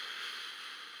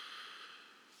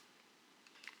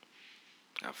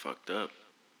 I fucked up.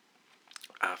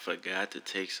 I forgot to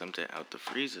take something out the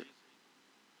freezer.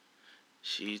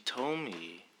 She told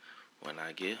me when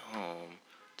I get home,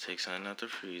 take something out the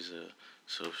freezer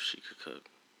so she could cook.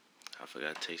 I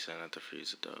forgot to take something out the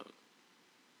freezer, dog.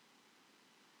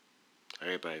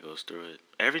 Everybody goes through it.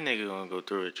 Every nigga gonna go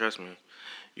through it, trust me.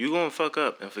 You gonna fuck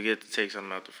up and forget to take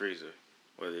something out the freezer.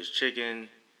 Whether it's chicken,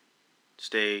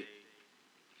 steak,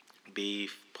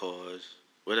 beef, pause,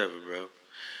 whatever, bro.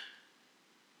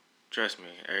 Trust me,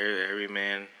 every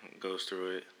man goes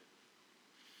through it.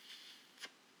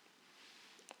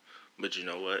 But you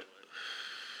know what?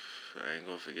 I ain't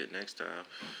gonna forget next time.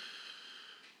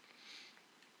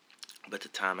 But the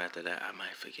time after that, I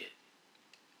might forget.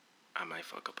 I might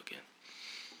fuck up again.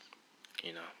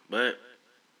 You know, but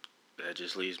that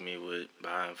just leaves me with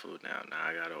buying food now. Now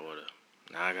I gotta order,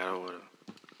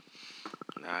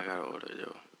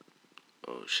 yo.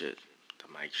 Oh, shit. The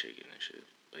mic shaking and shit.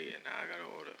 But yeah, now I gotta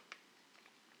order.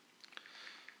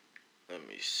 Let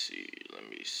me see.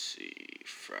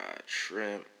 Fried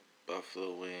shrimp,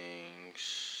 buffalo wings.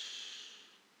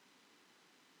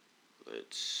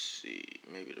 Let's see.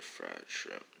 Maybe the fried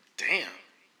shrimp. Damn.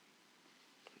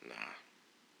 Nah.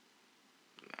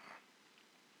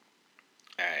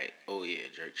 Alright. Oh yeah,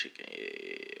 jerk chicken.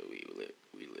 Yeah. We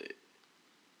lit.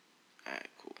 Alright,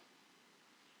 cool.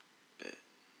 Bet.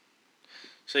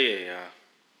 So yeah.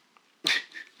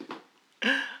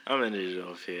 I'm ending it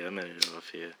off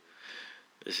here.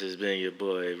 This has been your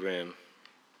boy, Rim.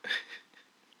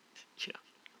 Yo,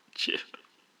 chill.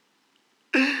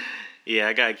 Yeah,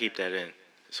 I gotta keep that in.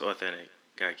 It's authentic.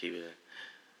 Gotta keep it in.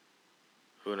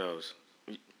 Who knows?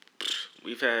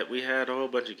 We had a whole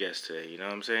bunch of guests today, you know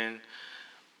what I'm saying?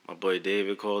 My boy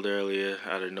David called earlier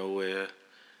out of nowhere.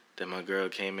 Then my girl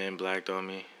came in, blacked on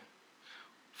me.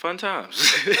 Fun times.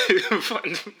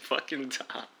 Fun fucking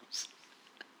times.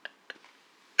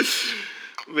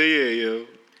 But yeah, yo.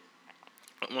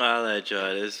 I'll let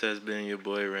y'all. This has been your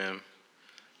boy Rim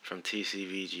from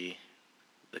TCVG,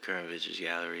 the Current Vintage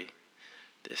Gallery.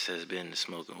 This has been the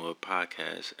Smoking Wood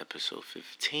Podcast, episode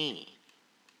 15.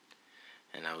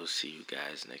 And I will see you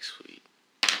guys next week.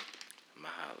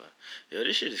 Mahala. Yo,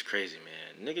 this shit is crazy,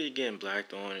 man. Niggas getting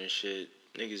blacked on and shit.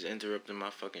 Niggas interrupting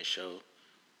my fucking show.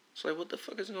 It's like, what the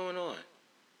fuck is going on?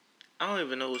 I don't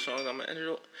even know what song I'm gonna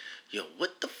enter. Yo,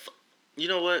 what the fuck? You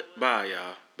know what? Bye,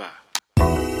 y'all. Bye.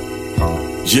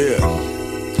 Yeah.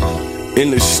 In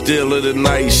the still of the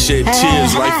night, shed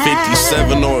tears like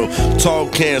 57 oil. Tall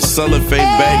can, cellophane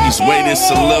baggies, wait, it's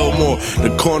a little more.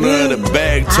 The corner of the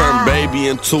bag turned baby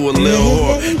into a little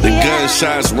whore. The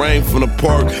gunshots rang from the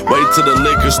park, way to the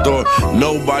liquor store.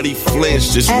 Nobody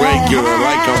flinched, just regular,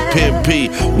 like I'm Pimp P.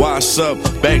 What's up?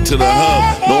 Back to the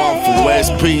hub. No, I'm from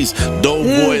West Peace.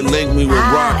 Doughboy linked me with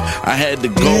Rock. I had to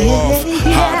go off.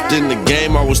 Hopped in the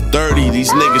game, I was 30. These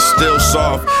niggas still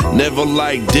soft. Never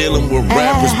liked dealing with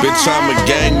rappers, bitch, I'm a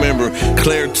gang member.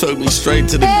 Claire took me straight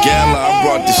to the gala. I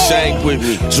brought the shank with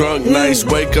me. Drunk nights,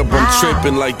 wake up, I'm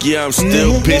tripping like, yeah, I'm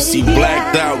still pissy.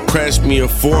 Blacked out, crashed me a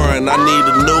foreign. I need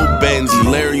a new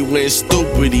Benzie. Larry went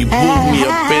stupid, he booed me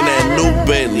up in that new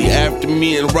Bentley. After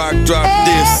me and Rock dropped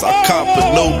this, I cop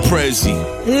a new Prezi.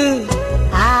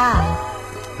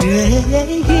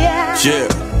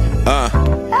 Yeah,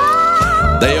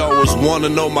 they always wanna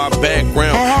know my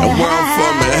background and where I'm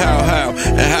from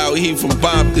and how he from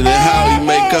Bompton and how he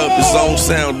make up his own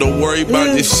sound. Don't worry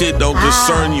about this shit, don't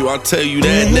concern you, I'll tell you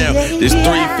that now. This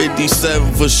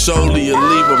 357 for surely you'll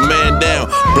leave a man down.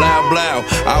 Blow, blow,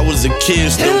 I was a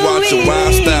kid still watching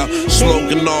Wild Style.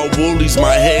 Smoking all woolies,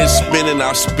 my head spinning,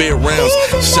 I spit rounds.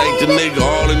 Shake the nigga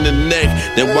all in the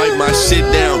neck, then wipe my shit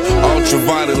down.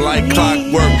 Ultraviolet like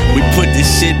clockwork, we put this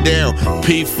shit down.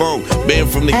 P-Funk, been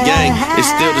from the gang, it's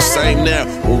still the same now.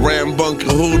 With Rambun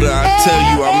Cahuda, I tell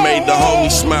you, I made the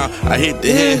homie smile. I hit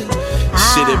the head,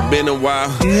 shit had been a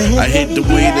while. I hit the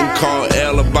weed and called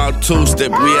L about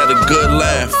two-step, we had a good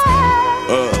laugh.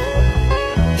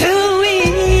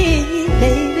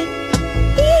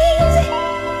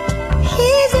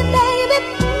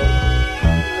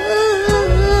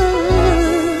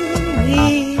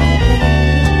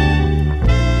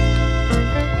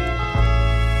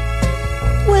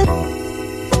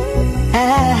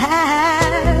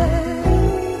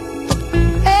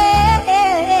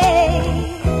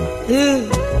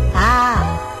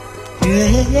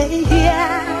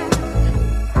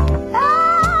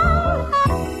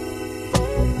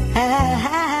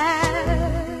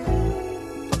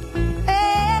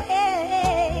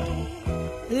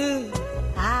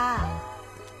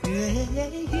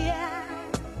 Yeah.